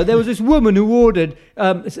what, though, there was this woman who ordered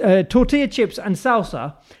tortilla chips and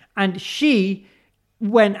salsa, and she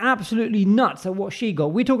went absolutely nuts at what she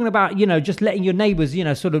got. We're talking about, just letting your neighbours,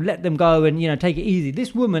 sort of let them go and, take it easy.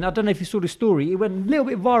 This woman, I don't know if you saw the story, it went a little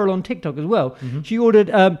bit viral on TikTok as well. Mm-hmm. She ordered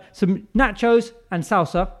some nachos and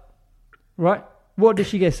salsa, right? What did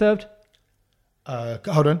she get served?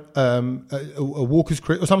 Hold on. A Walker's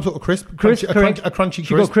crisp or some sort of crisp. Crisp, correct. A crunchy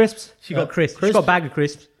She crisp got crisps, She got crisps. She got a bag of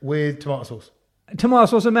crisps. with tomato sauce. tomato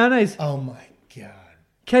sauce and mayonnaise. Oh my god,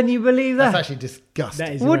 Can you believe that's that? actually disgusting.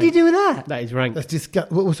 That is What do you rank. do with that? That is rank. That's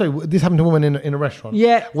disgusting. Well, sorry, this happened to a woman in a restaurant.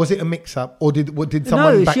 Yeah. Was it a mix-up or did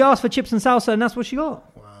someone? No, back- she asked for chips and salsa, and that's what she got.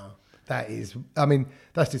 That is. I mean,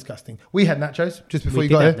 that's disgusting. We had nachos just before We you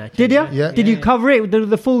did got have here. nachos, Did you? Yeah. Did you cover it with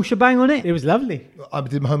the full shebang on it? It was lovely. I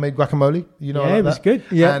did my homemade guacamole. You know, I Yeah, like it was that. good.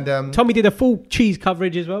 Yeah. And Tommy did a full cheese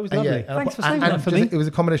coverage as well. It was lovely. and Thanks for and- saving and that for just- me. It was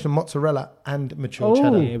a combination of mozzarella and mature Oh.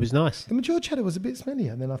 cheddar. Yeah, it was nice. The mature cheddar was a bit smelly,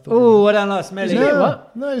 and then I thought, Oh, I don't like smelly. Isn't it?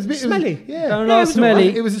 What? No, it was a bit Smelly? yeah, Don't Yeah, like it was smelly.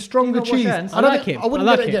 alright. It was a stronger You don't wash cheese. hands. I don't like think- it. I wouldn't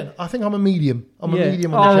I get like it it. again. I think I'm a medium. I'm a Yeah.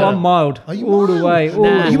 medium Oh, on the cheddar. I'm mild. Are you all the mild? way. All Nah. the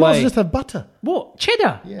You might as way. well just have butter. What?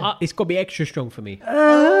 Cheddar? Yeah. It's got to be extra strong for me.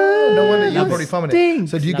 No wonder you're that probably farming it.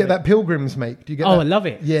 stinks. So do you Love get it. that Pilgrims make? Do you get Oh, that? I love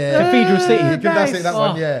it. Yeah. Cathedral City. That's it. That Oh.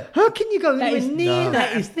 one. Yeah. How can you go That anywhere is- near no,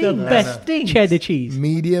 that? That is thing? the That best stinks. cheddar cheese.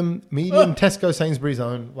 Medium Tesco Sainsbury's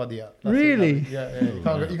own. What yeah. That's it, Really? lovely.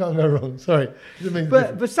 Yeah. You can't go wrong. Sorry. It means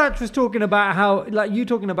But Satch was talking about how, like, you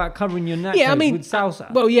talking about covering your nachos Yeah, I mean, with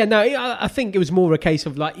salsa. Well, yeah, no, I think it was more a case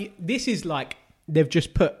of like, this is like they've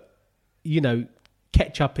just put,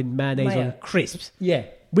 ketchup and mayonnaise Mayo. on crisps. yeah,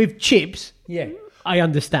 With chips, yeah. I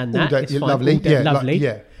understand All that. day- It's yeah, fine. lovely. All day Yeah, like- lovely.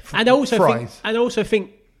 yeah. And I also Fries.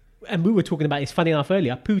 think, and we were talking about this funny enough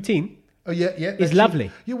earlier, poutine. Oh yeah. It's that's lovely.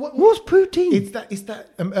 cheese. Yeah. What's poutine? It's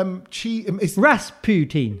that cheese. It's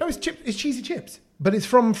Rasputin. no, it's chips. It's cheesy chips, but it's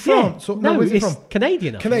from France. Or, no, where's it it's from?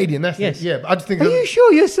 Canadian. I think. Canadian. That's Yes. it. Yeah, but I just think. Are you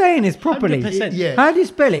sure you're saying this properly? 100%. Yeah. How do you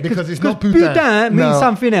spell it? Because it's not boudin boudin. means No.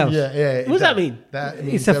 something else. Yeah, yeah. What does that mean? That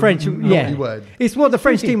means It's a French, naughty word. It's what the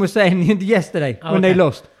French team was saying yesterday Oh, when they okay.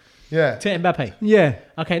 lost. Yeah. To Mbappe. Yeah.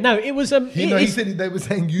 Okay, no, it was He it's- said they were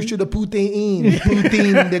saying you should have put it in.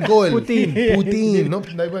 Poutine the goal. Poutine. Poutine. No,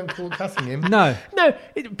 they weren't called cussing him. No. No,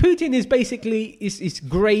 poutine is basically it's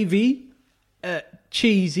gravy,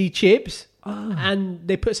 cheesy chips, and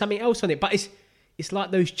they put something else on it. But it's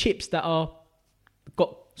like those chips that are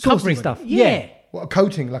got Saucy covering stuff. Yeah. What a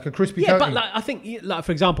coating, like a crispy Yeah, coating. but like I think, like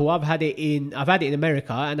for example, I've had it in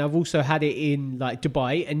America, and I've also had it in like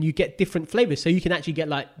Dubai, and you get different flavors, so you can actually get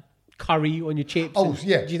like curry on your chips. Oh and-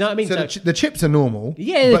 yeah. do you know what I mean? So, So the chips are normal.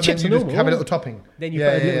 Yeah, the but chips then are you just normal. have a little topping. then you yeah,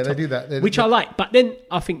 put a yeah, little yeah, they top- do that. They- which I like. But then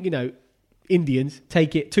I think Indians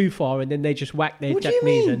take it too far, and then they just whack their What do you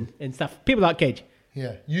chutneys mean? and stuff. People like Cage.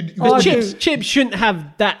 Yeah. Oh, I Chips, do. chips shouldn't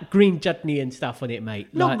have that green chutney and stuff on it, mate.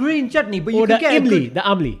 Not Like- green chutney, but you or the can get a imli, good... the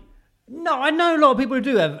amli. No, I know a lot of people who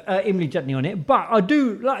do have imli chutney on it, but I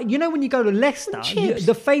do, like, when you go to Leicester, Chips.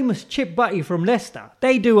 the famous chip butty from Leicester,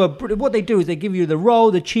 they do what they do is they give you the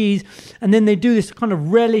roll, the cheese, and then they do this kind of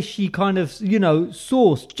relishy kind of,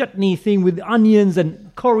 sauce, chutney thing with onions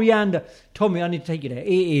and coriander. Tommy, I need to take you there. It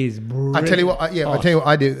is brilliant. I tell you what. I tell you what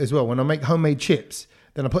I do as well. When I make homemade chips,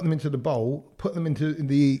 then I put them into the bowl, put them into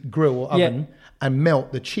the grill or oven, and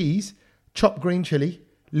melt the cheese, chop green chili,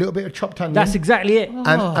 little bit of chopped onion. That's exactly it. And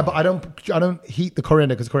but I don't heat the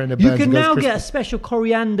coriander because coriander burns. You can and goes now crispy. get a special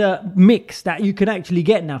coriander mix that you can actually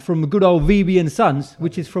get now from a good old VB and Sons,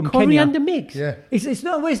 which is from Coriander Kenya. mix. Yeah. It's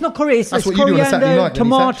not coriander. It's That's what you do on a Saturday coriander, night, then,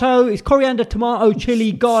 tomato. It's coriander, tomato,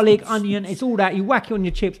 chili, garlic, onion. It's all that. You whack it on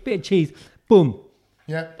your chips, bit of cheese, boom.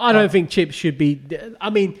 Yeah. I don't think chips should be. I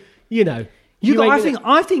mean,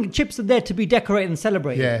 I think chips are there to be decorated and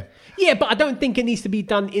celebrated. Yeah. Yeah, but I don't think it needs to be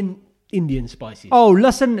done in Indian spices. Oh,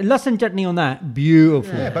 lesson chutney on that,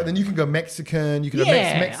 beautiful. Yeah, but then you can go Mexican. You can Yeah,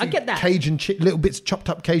 go Mexican. I get that. Cajun, little bits chopped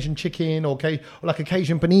up Cajun chicken, or like a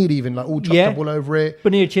Cajun paneer, even like all chopped Yeah. up all over it.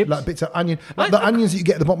 Paneer chips. like bits of onion, like the onions that you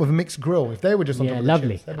get at the bottom of a mixed grill. If they were just on Yeah, top of lovely.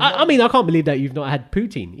 the chips, that'd be I mean, I can't believe that you've not had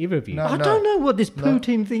poutine, either of you. No. I don't know what this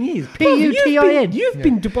Putin thing is. Bro, P-U-T-I-N. You've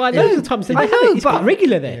been Dubai loads of times. So I you have know, it. It's but- quite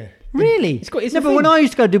regular there. Really? It's a no, but when thing. I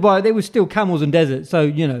used to go to Dubai, there was still camels and desert. So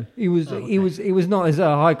it was not as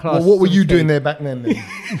a high class. Well, what were you sort of doing thing. there back then?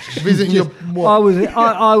 Visiting your I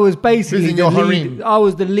was basically Visiting the your lead, harem. I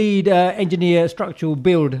was the lead engineer structural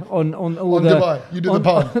build on all On the Dubai. You did the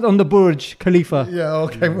palm. on the Burj Khalifa. Yeah.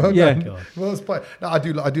 Okay. Well Yeah. done. Well, that's fine. No, I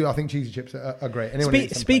do. I think cheesy chips are great. Anyone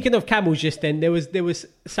eats them, Speaking of camels, just then there was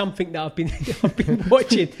something that I've been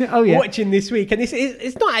watching. Oh, yeah. Watching this week, and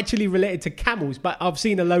it's not actually related to camels, but I've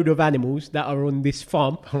seen a load of animals that are on this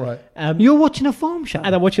farm. All right. You're watching a farm show.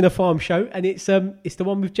 And I'm watching a farm show, and it's the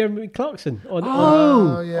one with Jeremy Clarkson on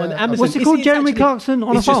yeah. on Amazon. What's it called? Jeremy Clarkson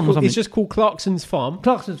on a it's just farm or called- something? It's just called Clarkson's Farm,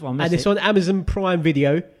 Clarkson's farm. and That's it's it. on Amazon Prime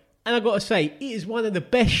Video. And I got to say, it is one of the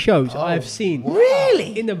best shows I've seen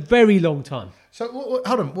Really? in a very long time. So hold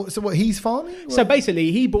on. So what? He's farming? So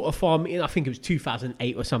basically, he bought a farm in, I think it was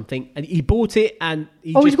 2008 or something, and he bought it and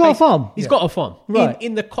he's got a farm? He's got a farm Right.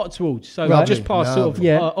 in the Cotswolds, so Right. just past sort of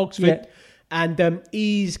Yeah. Oxford. Yeah. And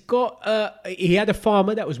he's got he had a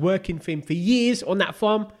farmer that was working for him for years on that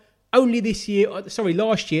farm. Only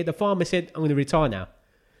last year, the farmer said, "I'm going to retire now."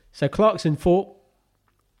 So Clarkson thought,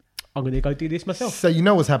 I'm going to go do this myself. So you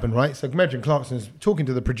know what's happened, right? So imagine Clarkson's talking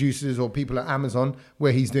to the producers or people at Amazon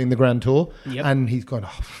where he's doing the grand tour, Yep. and he's gone,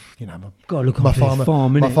 Gotta look my after his farmer,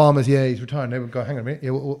 farm, my innit? farmer's, he's retiring. They would go, hang on a minute,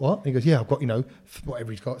 yeah, what? He goes, yeah, I've got,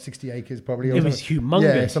 whatever he's got, 60 acres probably. Or It was something. humongous,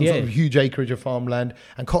 Yeah, some sort of huge acreage of farmland,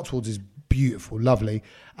 and Cotswolds is beautiful, lovely,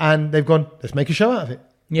 and they've gone, let's make a show out of it.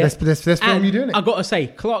 Yeah. Let's film you doing it. I got to say,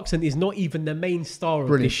 Clarkson is not even the main star of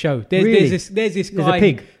Brilliant. this show. Really? There's this There's guy. a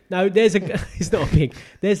pig. No, it's not a pig.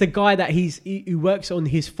 There's a guy that who works on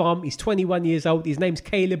his farm. He's 21 years old. His name's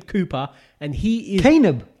Caleb Cooper, and he is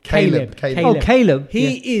Caleb. Caleb. Oh, Caleb.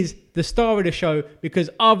 He is the star of the show because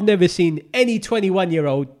I've never seen any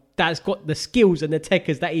 21-year-old that's got the skills and the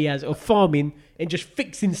techers that he has of farming and just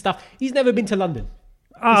fixing stuff. He's never been to London.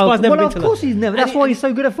 Oh, guy's never well, been of to course London. he's never. And That's why he's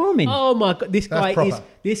so good at farming. Oh my god, this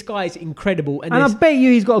That's guy is incredible. and I there's- bet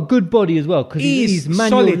you he's got a good body as well because He's he's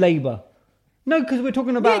manual solid. labour. No, because we're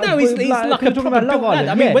talking about. Yeah, no, he's like a we're talking about proper Love built lad. Island.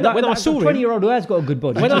 I mean, Yeah, when I saw him- 20-year-old who has got a good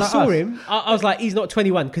body. when I Like saw us. him, I was like, he's not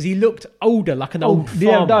 21 because he looked older, like an old do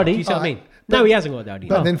you have farmer. daddy? Do you see what I mean? But- No, he hasn't got a daddy.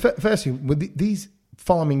 But No. then, firstly, with these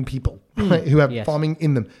farming people right, who have Yes. farming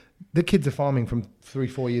in them, the kids are farming from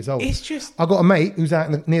 3-4 years old. It's just- I got a mate who's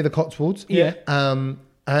out near the Cotswolds. Yeah.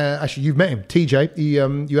 Actually, you've met him, TJ.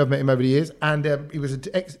 You have met him over the years, and he was used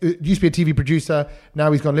to be a TV producer.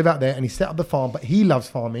 Now he's gone to live out there, and he set up the farm. But he loves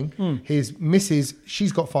farming. His missus,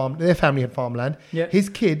 she's got farm. Their family had farmland. Yeah. His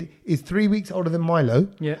kid is 3 weeks older than Milo.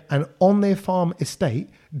 Yeah. And on their farm estate,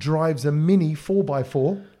 drives a mini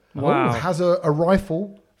 4x4. Wow. Has a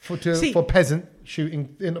rifle See- for peasant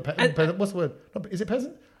shooting. Not And- peasant. What's the word? Is it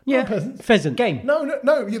peasant? Yeah. Not peasants. Pheasant. Game. No.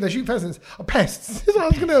 Yeah, they shoot pheasants. Pests. I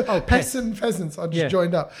was going to pests and pheasants. I just Yeah.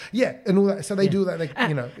 joined up. Yeah, and all that. So they do that. They,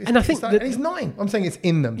 And it's, I think it's like, that- and he's 9. I'm saying it's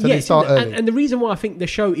in them. So Yeah, they start and, early. and the reason why I think the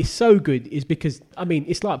show is so good is because, I mean,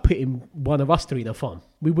 it's like putting one of us three in a farm.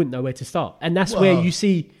 We wouldn't know where to start. And that's where Well, you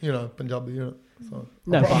see... Punjabi. So.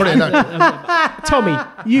 No, Probably no. Tommy,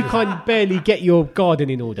 you can barely get your garden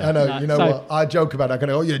in order. I know. Like, You know so- what? I joke about it. I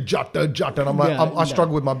go, you're jutta. And I'm like, Yeah, I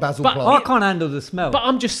struggle with my basil But- plant. I can't handle the smell. But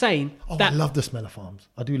I'm just saying I that... love the smell of farms.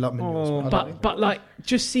 I do love minerals. But like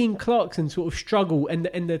just seeing Clarkson sort of struggle and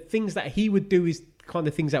the things that he would do is kind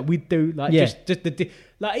of things that we'd do, like Yeah. just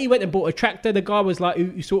like he went and bought a tractor. The guy was like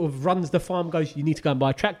who sort of runs the farm, goes, you need to go and buy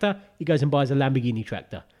a tractor. He goes and buys a Lamborghini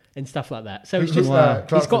tractor and stuff like that. So Who's it's just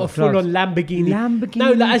called, he's got a full on Lamborghini. Lamborghini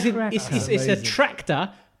No, as in tractor. it's a Amazing.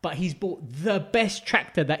 tractor, but he's bought the best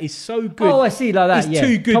tractor that is so good. Oh, I see, like that, It's yeah.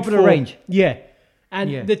 too good Top of the for- range. Yeah. And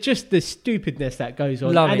Yeah. the stupidness that goes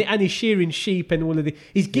on, Love and, it. and he's shearing sheep and all of the.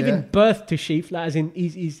 He's giving Yeah. birth to sheep, like as in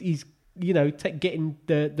he's getting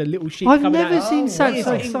the little sheep. I've coming never out. seen Satch It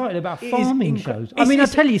so is excited about it is farming incre- shows. it's- I mean, I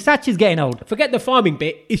it's- tell you, Satch is getting old. Forget the farming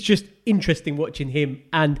bit. It's just interesting watching him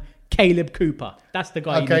and Caleb Cooper. That's the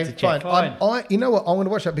guy you Okay, need to check. fine. You know what? I want to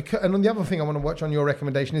watch that because, and the other thing I want to watch on your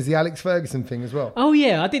recommendation is the Alex Ferguson thing as well. Oh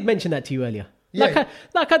yeah, I did mention that to you earlier. Yeah.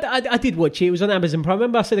 I did watch it. It was on Amazon Prime.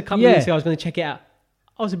 Remember, I said a couple Yeah. of weeks ago I was going to check it out.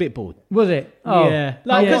 I was a bit bored. Was it? Oh. Yeah, Oh,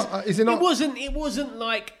 'cause what? Is it not- It wasn't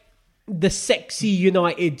like the sexy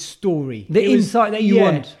United story. The It was- insight that you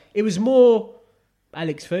want. It was more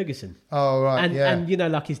Alex Ferguson. Oh right, And yeah.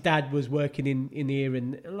 and like his dad was working in here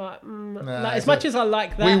and like, Nah, like as it's much a- as I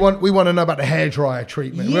like that, we want to know about the hairdryer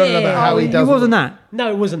treatment. We want to know Yeah. about how Oh, he it does. wasn't that. no,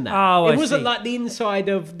 it wasn't that. Oh, it I wasn't see. like the inside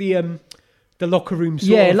of the locker room.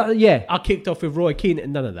 Sort Yeah, of. like, yeah. I kicked off with Roy Keane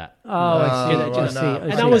and none of that. Oh, I see. You know, right, just no. see.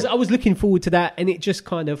 and Okay. I was looking forward to that, and it just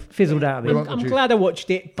kind of Fizzled out a We bit. won't I'm watch it. glad I watched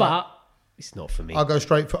it, but it's not for me. I'll go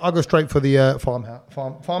straight for the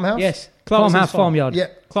farmhouse. Yes, Farmhouse, Farm. farmyard. Yeah,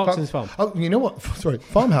 Clarkson's Farm. Oh, you know what? Sorry,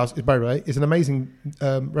 Farmhouse is by the way is an amazing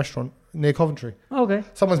restaurant near Coventry. Okay.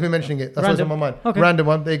 Someone's been mentioning it. That's what's on my mind. Okay. Random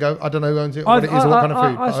one. There you go. I don't know who owns it or what it is or what kind of food.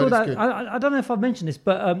 I but saw heard it's that. good. I don't know if I've mentioned this,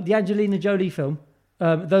 but the Angelina Jolie film,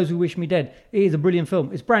 Those Who Wish Me Dead, it is a brilliant film.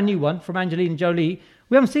 It's a brand new one from Angelina Jolie.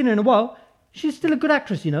 We haven't seen her in a while. She's still a good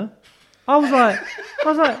actress, you know. I was like,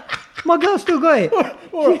 my girl still got it.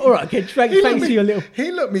 All right, okay, thanks for your little.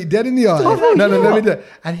 He looked me dead in the eye. Oh, no, you know let me what? do it.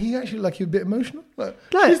 And he actually like he was a bit emotional. Like,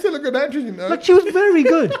 Like- she's still a good actress, you know. Like she was very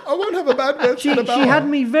good. I won't have a bad word She said about had her.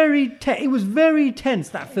 me very. It was very tense,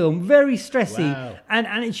 that film, very stressy, Wow.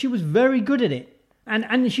 and she was very good at it.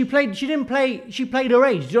 And she played. She didn't play. She played her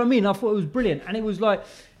age. Do you know what I mean? I thought it was brilliant, and it was like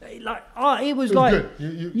it was It was like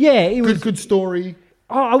good. yeah, it Good, was good story.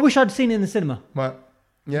 Oh, I wish I'd seen it in the cinema Right.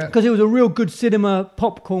 Yeah. because it was a real good cinema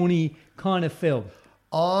popcorny kind of film.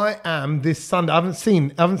 I am this Sunday. I haven't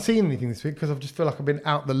seen anything this week because I just feel like I've been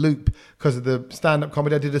out the loop because of the stand-up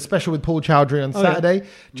comedy. I did a special with Paul Chowdhury on Saturday,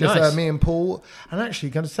 just Nice. me and Paul. And actually,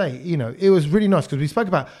 going to say, it was really nice because we spoke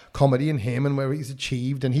about comedy and him and where he's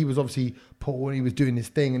achieved. And he was obviously Paul, and he was doing his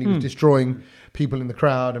thing, and he was destroying people in the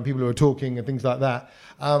crowd and people who were talking and things like that.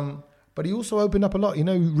 But he also opened up a lot.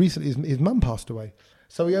 Recently his mum passed away,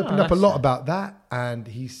 so he opened up a lot about that. And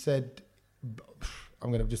he said, I'm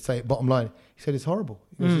going to just say it, bottom line. He said it's horrible.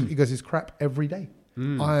 He goes, it's crap every day.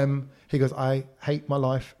 He goes, I hate my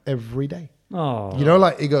life every day. Oh,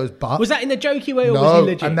 He goes, but Was that in a jokey way or was no, he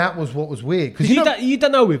legit? and that was what was weird Because you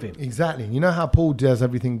don't know with him. exactly. You know how Paul does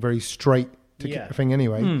everything very straight to Yeah. thing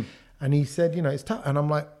anyway. And he said, it's tough. And I'm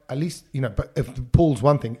like, at least, but if Paul's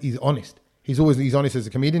one thing, he's honest. He's honest as a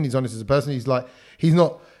comedian. He's honest as a person. He's like, he's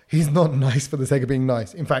not nice for the sake of being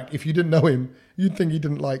nice. In fact, if you didn't know him, you'd think he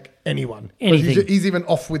didn't like anyone. Anything. He's even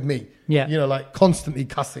off with me. Yeah. Like constantly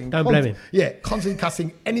cussing. Don't blame him. Yeah, constantly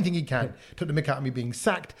cussing anything he can. Took the mick out of me being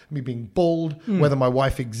sacked, me being bald, whether my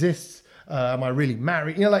wife exists, am I really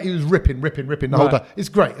married? He was ripping the whole time. It's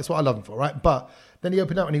great. That's what I love him for, right? But then he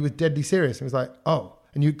opened up and he was deadly serious. And it was like, oh,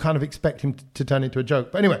 and you kind of expect him to turn into a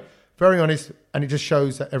joke. But anyway, very honest. And it just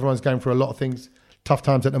shows that everyone's going through a lot of things, tough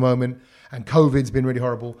times at the moment. And COVID's been really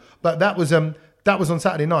horrible. But that was on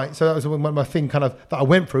Saturday night. So that was one of my thing kind of that I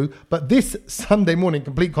went through. But this Sunday morning,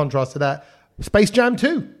 complete contrast to that, Space Jam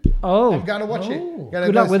 2. Oh. I'm going to watch it.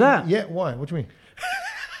 Good luck with that. Yeah, why? What do you mean?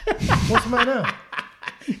 What's the matter now?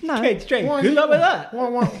 No. Straight. Why Good is luck it- with that.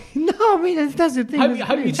 Why? No, I mean that's the thing.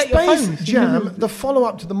 Hope you take your Space phones. Jam, the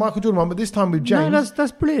follow-up to the Michael Jordan one, but this time with James. No,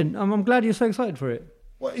 that's brilliant. I'm glad you're so excited for it.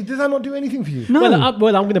 What, does that not do anything for you? No. I'm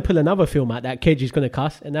going to pull another film out that Kedge is going to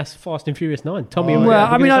cuss, and that's Fast and Furious 9. Tommy. Oh, and Well,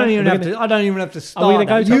 yeah. I mean, I don't We're even have to start. Are we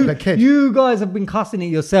gonna that. go to- The kid. You guys have been cussing it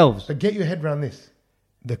yourselves. But get your head around this.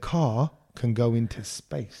 The car can go into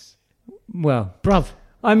space. Well, Bruv.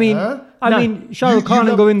 I mean, Huh? Shah Rukh You Khan and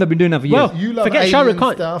love- Govinda have been doing that for years. Well, You love Forget Shah Rukh alien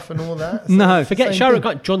Khan. stuff and all that. No. Forget Same Shah Rukh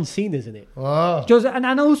thing. Khan. John Cena's in it. Oh.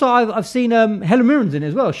 And also I've seen Helen Mirren's in it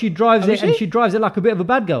as well. She drives Oh, it is and she? she drives it like a bit of a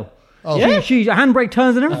bad girl. Oh. Yeah. She handbrake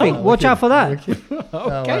turns and everything. Watch out for that.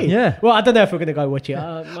 Okay. Yeah. Well, I don't know if we're going to go watch it.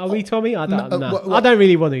 Are we, Tommy? I don't know. well, I don't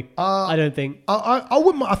really want to. I don't think. I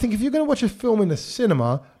wouldn't. I think if you're going to watch a film in the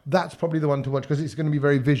cinema, that's probably the one to watch because it's going to be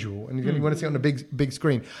very visual and you want to see it on a big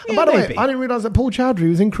screen. And Yeah, by the way, maybe. I didn't realize that Paul Chowdhury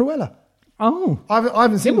was in Cruella. Oh, I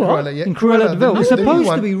haven't seen what? Cruella yet. in Cruella de Vil. It's the new supposed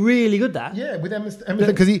one. to be really good. That Yeah, with Emma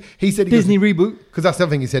because he said Disney reboot. because that's the other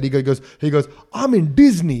thing he said. He goes I'm in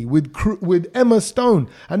Disney with Emma Stone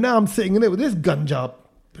and now I'm sitting in it with this gun job.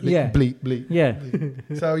 Yeah. bleep. Yeah.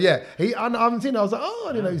 So yeah, I haven't seen it. I was like, oh,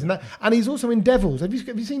 I didn't know he's in that. And he's also in Devils. Have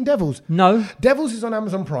you seen Devils? No. Devils is on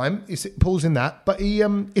Amazon Prime. Paul's in that, but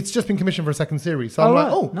it's just been commissioned for a second series. So I'm Oh, like,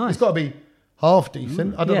 right. oh, Nice. it's got to be half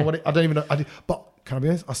decent. I don't Yeah. know what I don't even know. But can I be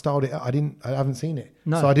honest? I styled it. I haven't seen it,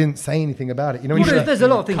 No. so I didn't say anything about it. You know, when Well, you say- there's a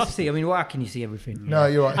lot of things to see. I mean, how can you see everything? No,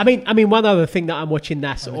 you're right. I mean, one other thing that I'm watching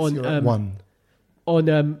that's Unless you're at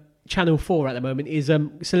on Channel 4 at the moment is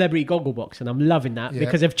Celebrity Gogglebox, and I'm loving that Yeah.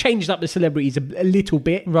 because they've changed up the celebrities a little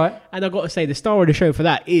bit. Right. And I've got to say, the star of the show for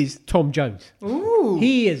that is Tom Jones. Ooh.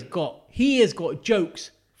 He has got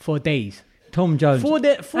jokes for days. Tom Jones. For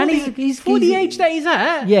the age that he's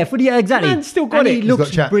at. Yeah, exactly. Man's still got and it. He He's looks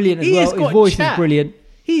got chat. brilliant as He has well. got His voice chat. is brilliant.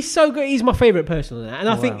 He's so good. He's my favourite person on that, and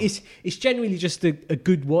I think Wow. it's genuinely just a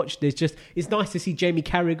good watch. It's nice to see Jamie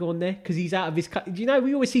Carragher on there because he's out of his. Do you know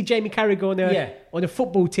we always see Jamie Carragher on there Yeah. on a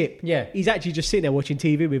football tip? Yeah. He's actually just sitting there watching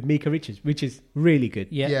TV with Mika Richards, which is really good.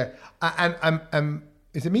 Yeah. Yeah, and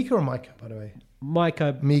is it Mika or Micah? By the way,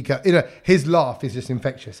 Mika. Mika. His laugh is just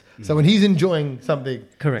infectious. So when he's enjoying something,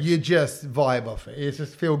 Correct. you just vibe off it. It's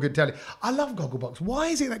just feel good telly. I love Gogglebox. Why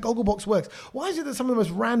is it that Gogglebox works? Why is it that some of the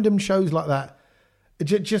most random shows like that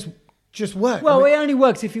just work? Well, I mean, it only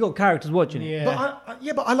works if you've got characters watching it. Yeah.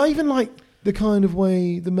 but I even like the kind of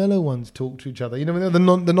way the mellow ones talk to each other. You know, the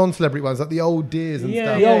non-celebrity ones, like the old dears and Yeah,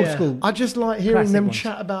 stuff. The old yeah. school. I just like hearing Classic them ones.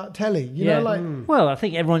 chat about telly. You Yeah. know, like Well, I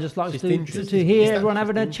think everyone just likes Just to interesting. hear It's that- everyone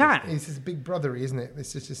having a chat. It's just big brothery, isn't it?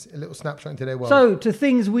 It's just a little snapshot into their world. So, to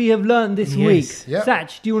things we have learned this Yes. week. Yep.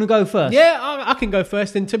 Satch, do you want to go first? Yeah, I can go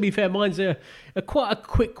first. And to be fair, mine's quite a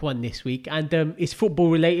quick one this week, and it's football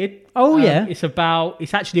related. Oh, yeah.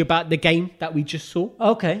 It's actually about the game that we just saw.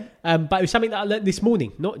 Okay. But it was something that I learned this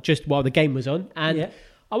morning, not just while the game was on. And Yeah.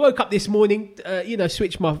 I woke up this morning,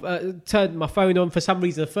 turned my phone on. For some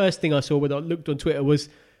reason, the first thing I saw when I looked on Twitter was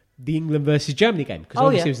the England versus Germany game. Because Oh,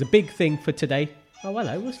 obviously yeah. it was the big thing for today. Oh,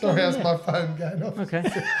 hello. What's Sorry, going that's on my phone going off. Okay,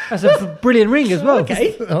 that's a brilliant ring as well.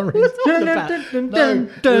 Okay. Sorry. Talking about? No,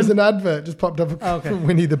 there was an advert just popped up Oh, okay. for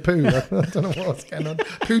Winnie the Pooh. I don't know what's going on.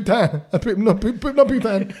 Pooh-tan. Not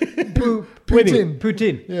Pooh-tan. Putin.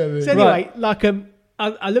 Putin. Yeah, there you So go. anyway, like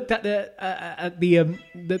I looked at the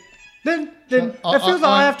Then it feels like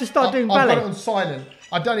I have to start doing I've got it ballet. on silent.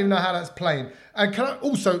 I don't even know how that's playing. And can I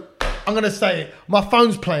also... I'm going to say it. My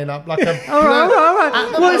phone's playing up like a... All right.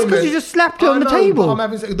 At the Well, it's because moment, you just slapped it on the I know, table. but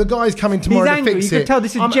I'm having, the guy's coming tomorrow He's to angry. fix You it. can tell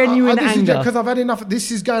this is genuine anger. Because I've had enough. This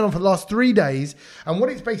is going on for the last 3 days, and what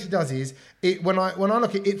it basically does is, when I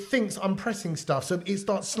look at it, it thinks I'm pressing stuff, so it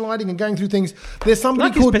starts sliding and going through things. There's somebody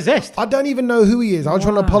Like it's called possessed. I don't even know who he is. I just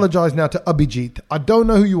want to apologise now to Abhijit. I don't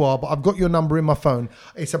know who you are, but I've got your number in my phone.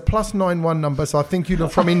 It's a +91 number, so I think you're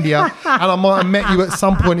from India, and I might have met you at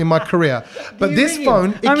some point in my career. But you this ring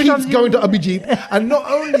phone, him? How it many keeps times going to you- Abhijit, and not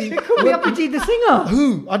only It could be Abhijit the singer.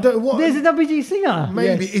 who I don't what. There's an Abhijit singer.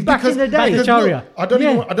 Maybe Yes. it's Back because in the day. because Bhattacharya. look, I don't Yeah.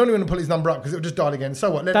 even want to pull his number up because it'll just dial again. So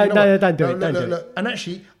what? Don't- you know no, what? don't do it, don't do it. Look. And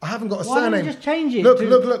actually, I haven't got a Why don't surname. you just change it Look, to-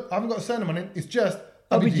 look. I haven't got a surname on it. It's just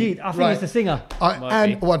Abhijit. I think it's the singer.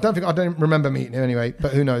 I don't remember meeting him anyway,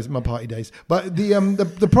 but who knows? My party days. But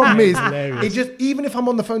the problem is, hilarious. it just even if I'm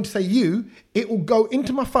on the phone to say you, it will go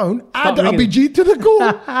into my phone, add ringing. Abhijit to the call,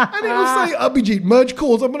 and it will say Abhijit merge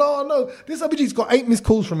calls. I'm like, oh no, this Abhijit's got 8 missed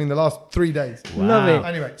calls from me in the last 3 days. Love it.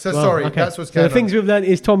 Anyway, so Well, sorry, okay. that's what's So going the things on. we've learned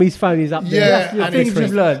is Tommy's phone is up there. Yeah, your and things it's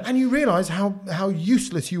you've learned. And you realise how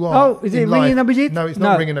useless you are. Oh, is it in ringing life. Abhijit? No, it's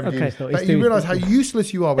not No. ringing Abhijit. Okay, it's not. But It's you doing- realise how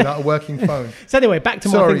useless you are without a working phone. So anyway, back to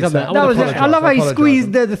my Sorry, things I've sir. learned. That was. apologise, I love how he apologise.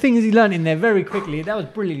 squeezed the things he learned in there very quickly. That was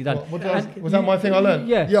brilliantly done. Was that my thing I learned?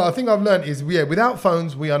 Yeah. I think I've learned is without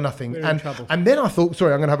phones we are nothing. We're in and trouble. and then I thought,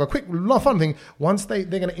 sorry, I'm going to have a quick fun thing. Once they're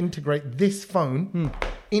going to integrate this phone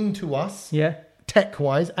into us, Yeah.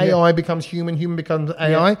 tech-wise, AI becomes human becomes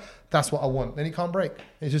AI. That's what I want. Then it can't break.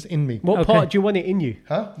 It's just in me. What Okay. part do you want it in you?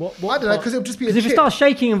 Huh? What I don't know, part? because it'll just be a Because if it chip. starts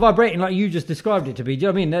shaking and vibrating like you just described it to be, do you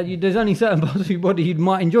know what I mean? There's only certain parts of your body you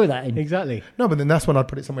might enjoy that in. Exactly. No, but then that's when I'd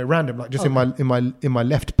put it somewhere random, like just in my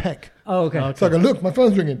left pec. Oh, okay. Okay. So I go, look, my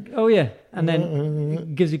phone's ringing. Oh, yeah. And then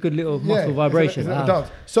it gives you good little muscle vibration. It's a Ah. dance.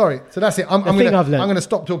 Sorry. So that's it. I'm thing going I've learned. to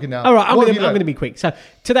stop talking now. All right, I'm What have going you to be quick. So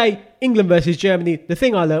today, England versus Germany. The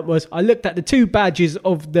thing I learnt was I looked at the 2 badges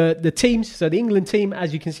of the teams. So the England team,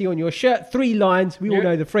 as you can see on your shirt, 3 lines. We all Yeah.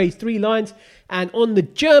 know the phrase 3 lines. And on the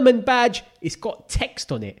German badge, it's got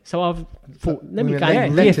text on it. So I've thought, let me You go. mean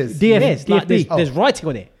and- letters? Yes, like DFB. there's writing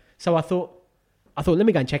on it. So I thought, let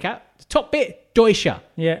me go and check out the top bit, Deutsche.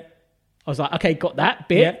 Yeah. I was like, okay, got that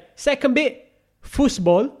bit. Yeah. Second bit,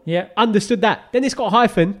 Fußball. Yeah. Understood that. Then it's got a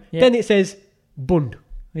hyphen. Yeah. Then it says Bund.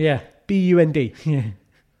 Yeah. B-U-N-D. Yeah.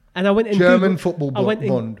 And I went and German Googled- football I went and-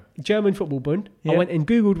 Bund. German football Bund. Yeah. I went and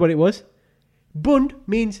Googled what it was. Bund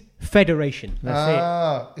means federation.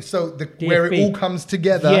 That's So where it all comes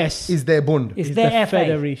together Yes. is their Bund. It's Is their the FA.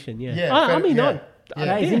 federation. Yeah. Yeah, I mean, yeah.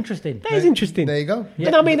 That is interesting. That is interesting. There you go.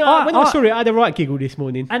 And I mean, when I saw it, I had a right giggle this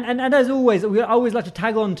morning. And as always, I always like to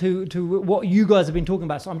tag on to what you guys have been talking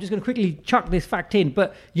about. So I'm just going to quickly chuck this fact in.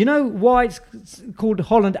 But you know why it's called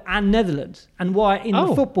Holland and Netherlands? And why in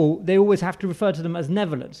the football they always have to refer to them as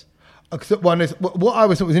Netherlands? What I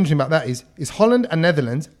was thought was interesting about that is Holland and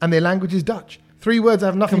Netherlands, and their language is Dutch. 3 words that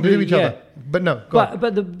have nothing to do with each Completely, other. But no, go on.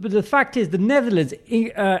 But the fact is, the Netherlands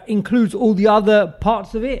includes all the other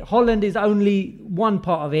parts of it. Holland is only one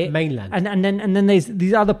part of it, Mainland. and then there's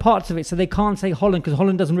these other parts of it. So they can't say Holland because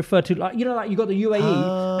Holland doesn't refer to like you got the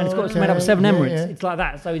UAE and it's made up of 7 yeah, Emirates. yeah. It's like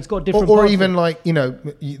that. So it's got different. Or parts even of it. like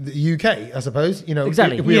the UK, I suppose.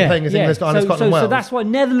 Exactly. If we were playing as England, Scotland, Scotland, Wales, So that's why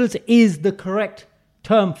Netherlands is the correct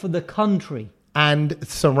term for the country. and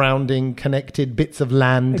surrounding connected bits of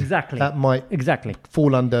land Exactly. that might Exactly.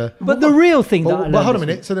 fall under. But the real thing that I But learned hold on a this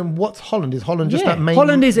minute. So then, what's Holland? Is Holland just yeah, that main?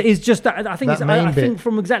 Holland is just that. I think that it's, main I think bit.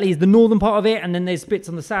 from exactly is the northern part of it, and then there's bits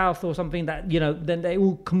on the south or something that then they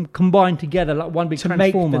all combine together like one big To make the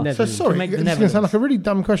transformer. Netherlands. So to sorry, make the it's going to sound Netherlands. like a really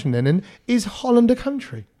dumb question then. And is Holland a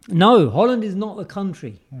country? No, Holland is not a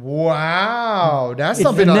country. Wow, that's It's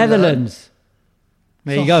something the I learned. Netherlands.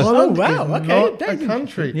 There So you go. Holland Oh, wow, is okay, not that's a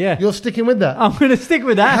country. Yeah. You're sticking with that. I'm going to stick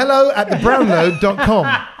with that. Hello at thebrownload.com.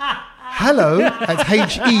 Hello, that's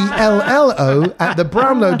HELLO at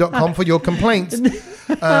thebrownload.com for your complaints.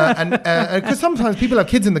 And because sometimes people have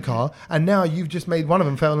kids in the car, and now you've just made one of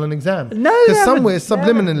them fail an exam. No, because somewhere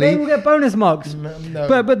subliminally. they will get bonus marks.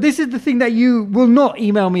 No. But this is the thing that you will not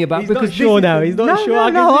email me about He's not because sure this is now. the- He's not no, sure. No, I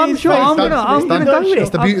can no, see I'm his sure. face. I'm Done. gonna It's done. go with It's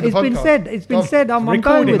it. the beauty of the It's been podcast. said. It's been Go on. said. I'm going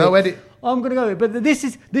Recorded. with it. No edit. I'm gonna go with it. But this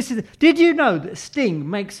is. Did you know that Sting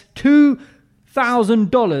makes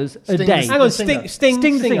 $2,000 a Sting day? is- Hang on, Singer. Sting Sting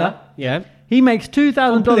singer. singer. Yeah. He makes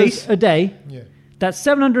On police. $2,000 a day Yeah. That's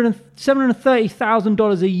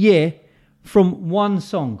 $730,000 a year from one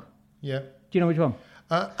song. Yeah. Do you know which one?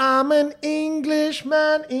 I'm an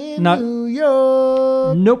Englishman in No. New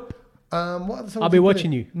York. Nope. What other songs I'll be did he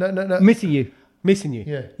watching do? you. No. Missing You. Missing you.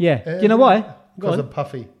 Yeah. Yeah. Do you know why? Because on. of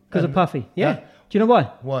Puffy. Because of And- Puffy. Yeah. Do you know why?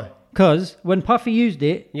 Why? Because when Puffy used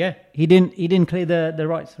it, Yeah. he didn't clear the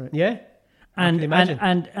rights for it. Yeah. I And can imagine.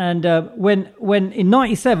 when in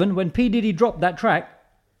 '97 when P Diddy dropped that track,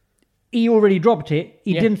 he already dropped it.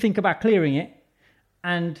 He Yeah. didn't think about clearing it,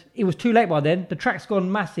 and it was too late by then. The track's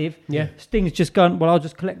gone massive. Yeah. Sting's just gone. Well, I'll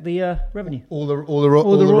just collect the revenue. All the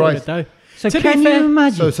royalties, rights. Though. So To be can fair- you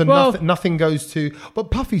imagine? So Well- nothing goes to. But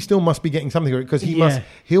Puffy still must be getting something because Yeah.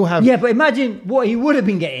 he'll have. Yeah, but imagine what he would have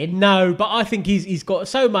been getting. No, but I think he's got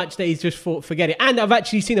so much that he's just thought, forget it. And I've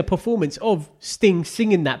actually seen a performance of Sting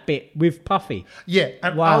singing that bit with Puffy. Yeah.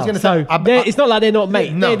 And Wow. I was going to So say. it's not like they're not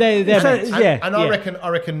mates. No. They're So- mates. yeah. And I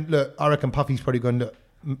reckon. Look, I reckon Puffy's probably going to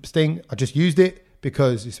Sting. I just used it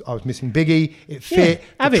because I was missing Biggie. It fit.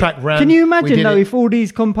 have the it. track ran. Can you we imagine did though it. if all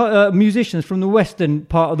these musicians from the western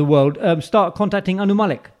part of the world start contacting Anu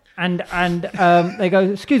Malik and they go,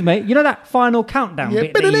 "Excuse me, you know that final countdown Yeah.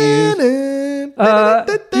 bit they use?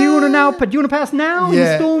 Do you want to pay us now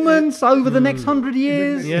Yeah. installments over the next 100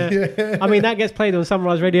 years?" Yeah. I mean, that gets played on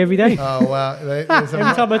Sunrise Radio every day. Oh wow! There's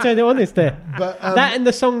Every time I turn it on, it's there. But, that and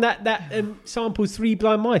the song that samples Three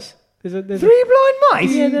Blind Mice. There's a Three Blind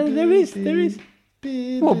Mice. Yeah, there is.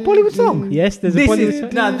 What Bollywood song? Yes, there's This a Bollywood is song.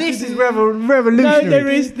 no, this is revolutionary. No, there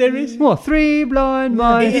is. What? Three Blind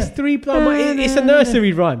Mice. It is Three Blind Mice. It's a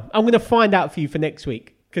nursery rhyme. I'm going to find out for you for next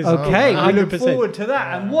week. 'Cause Okay, we look 100%. forward to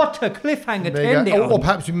that. And what a cliffhanger to There you end go. it Or on.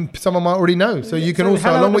 perhaps someone might already know. So you can So also,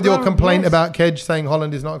 hello along to with your Brown, complaint yes. about Kedge saying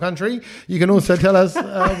Holland is not a country, you can also tell us what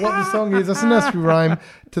the song is. That's a nursery rhyme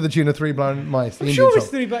to the tune of Three Blind Mice. The I'm Indian sure it's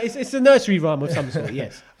song. Three Blind. It's a nursery rhyme of some sort.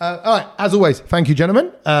 Yes. All right. As always, thank you,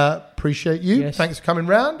 gentlemen. Appreciate you. Yes. Thanks for coming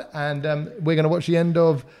round. And we're going to watch the end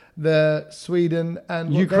of the Sweden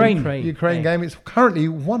and what Ukraine. game? Ukraine game. It's currently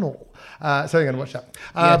 1-1. So you're going to watch that.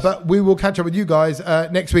 Yes. But we will catch up with you guys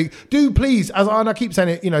next week. Do please, and I keep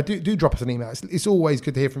saying it, do drop us an email. It's always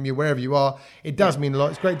good to hear from you wherever you are. It does mean a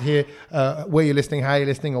lot. It's great to hear where you're listening, how you're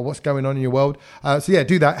listening, or what's going on in your world. So yeah,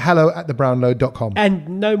 do that. hello@thebrownload.com.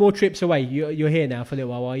 And no more trips away. You're here now for a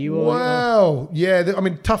little while, are you? Wow. Yeah. I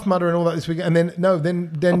mean, Tough Mudder and all that this week. And then,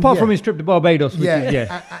 Apart yeah. from his trip to Barbados, which Yeah, is,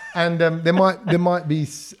 yeah. and there might be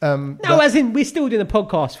No, as in we're still doing a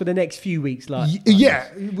podcast for the next few weeks,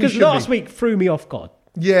 because last week threw me off guard.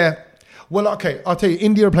 Yeah. Well, okay, I'll tell you,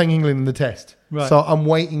 India are playing England in the test. Right. So I'm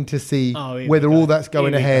waiting to see Oh, here whether we go. all that's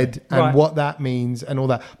going Here we ahead go. and Right. what that means and all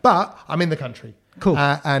that. But I'm in the country. Cool.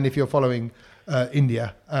 And if you're following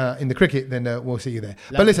India in the cricket, then we'll see you there.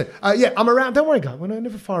 But listen, I'm around. Don't worry, guys. We're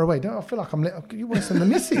never far away. I feel like you want to send the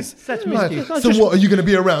missus. Such Like, mischief. so what? Are you going to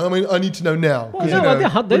be around? I mean, I need to know now. 'Cause, Well, no,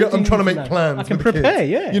 I don't I'm trying to need make to know. plans. I can for the kids. prepare,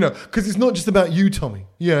 yeah. Because it's not just about you, Tommy.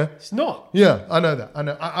 Yeah. It's not. Yeah, I know that. I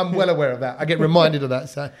know. I'm well aware of that. I get reminded of that.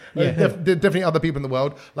 So there are definitely other people in the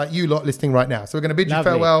world like you lot listening right now. So we're going to bid you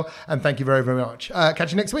Lovely. farewell and thank you very, very much.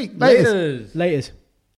 Catch you next week. Laters. Laters. Laters.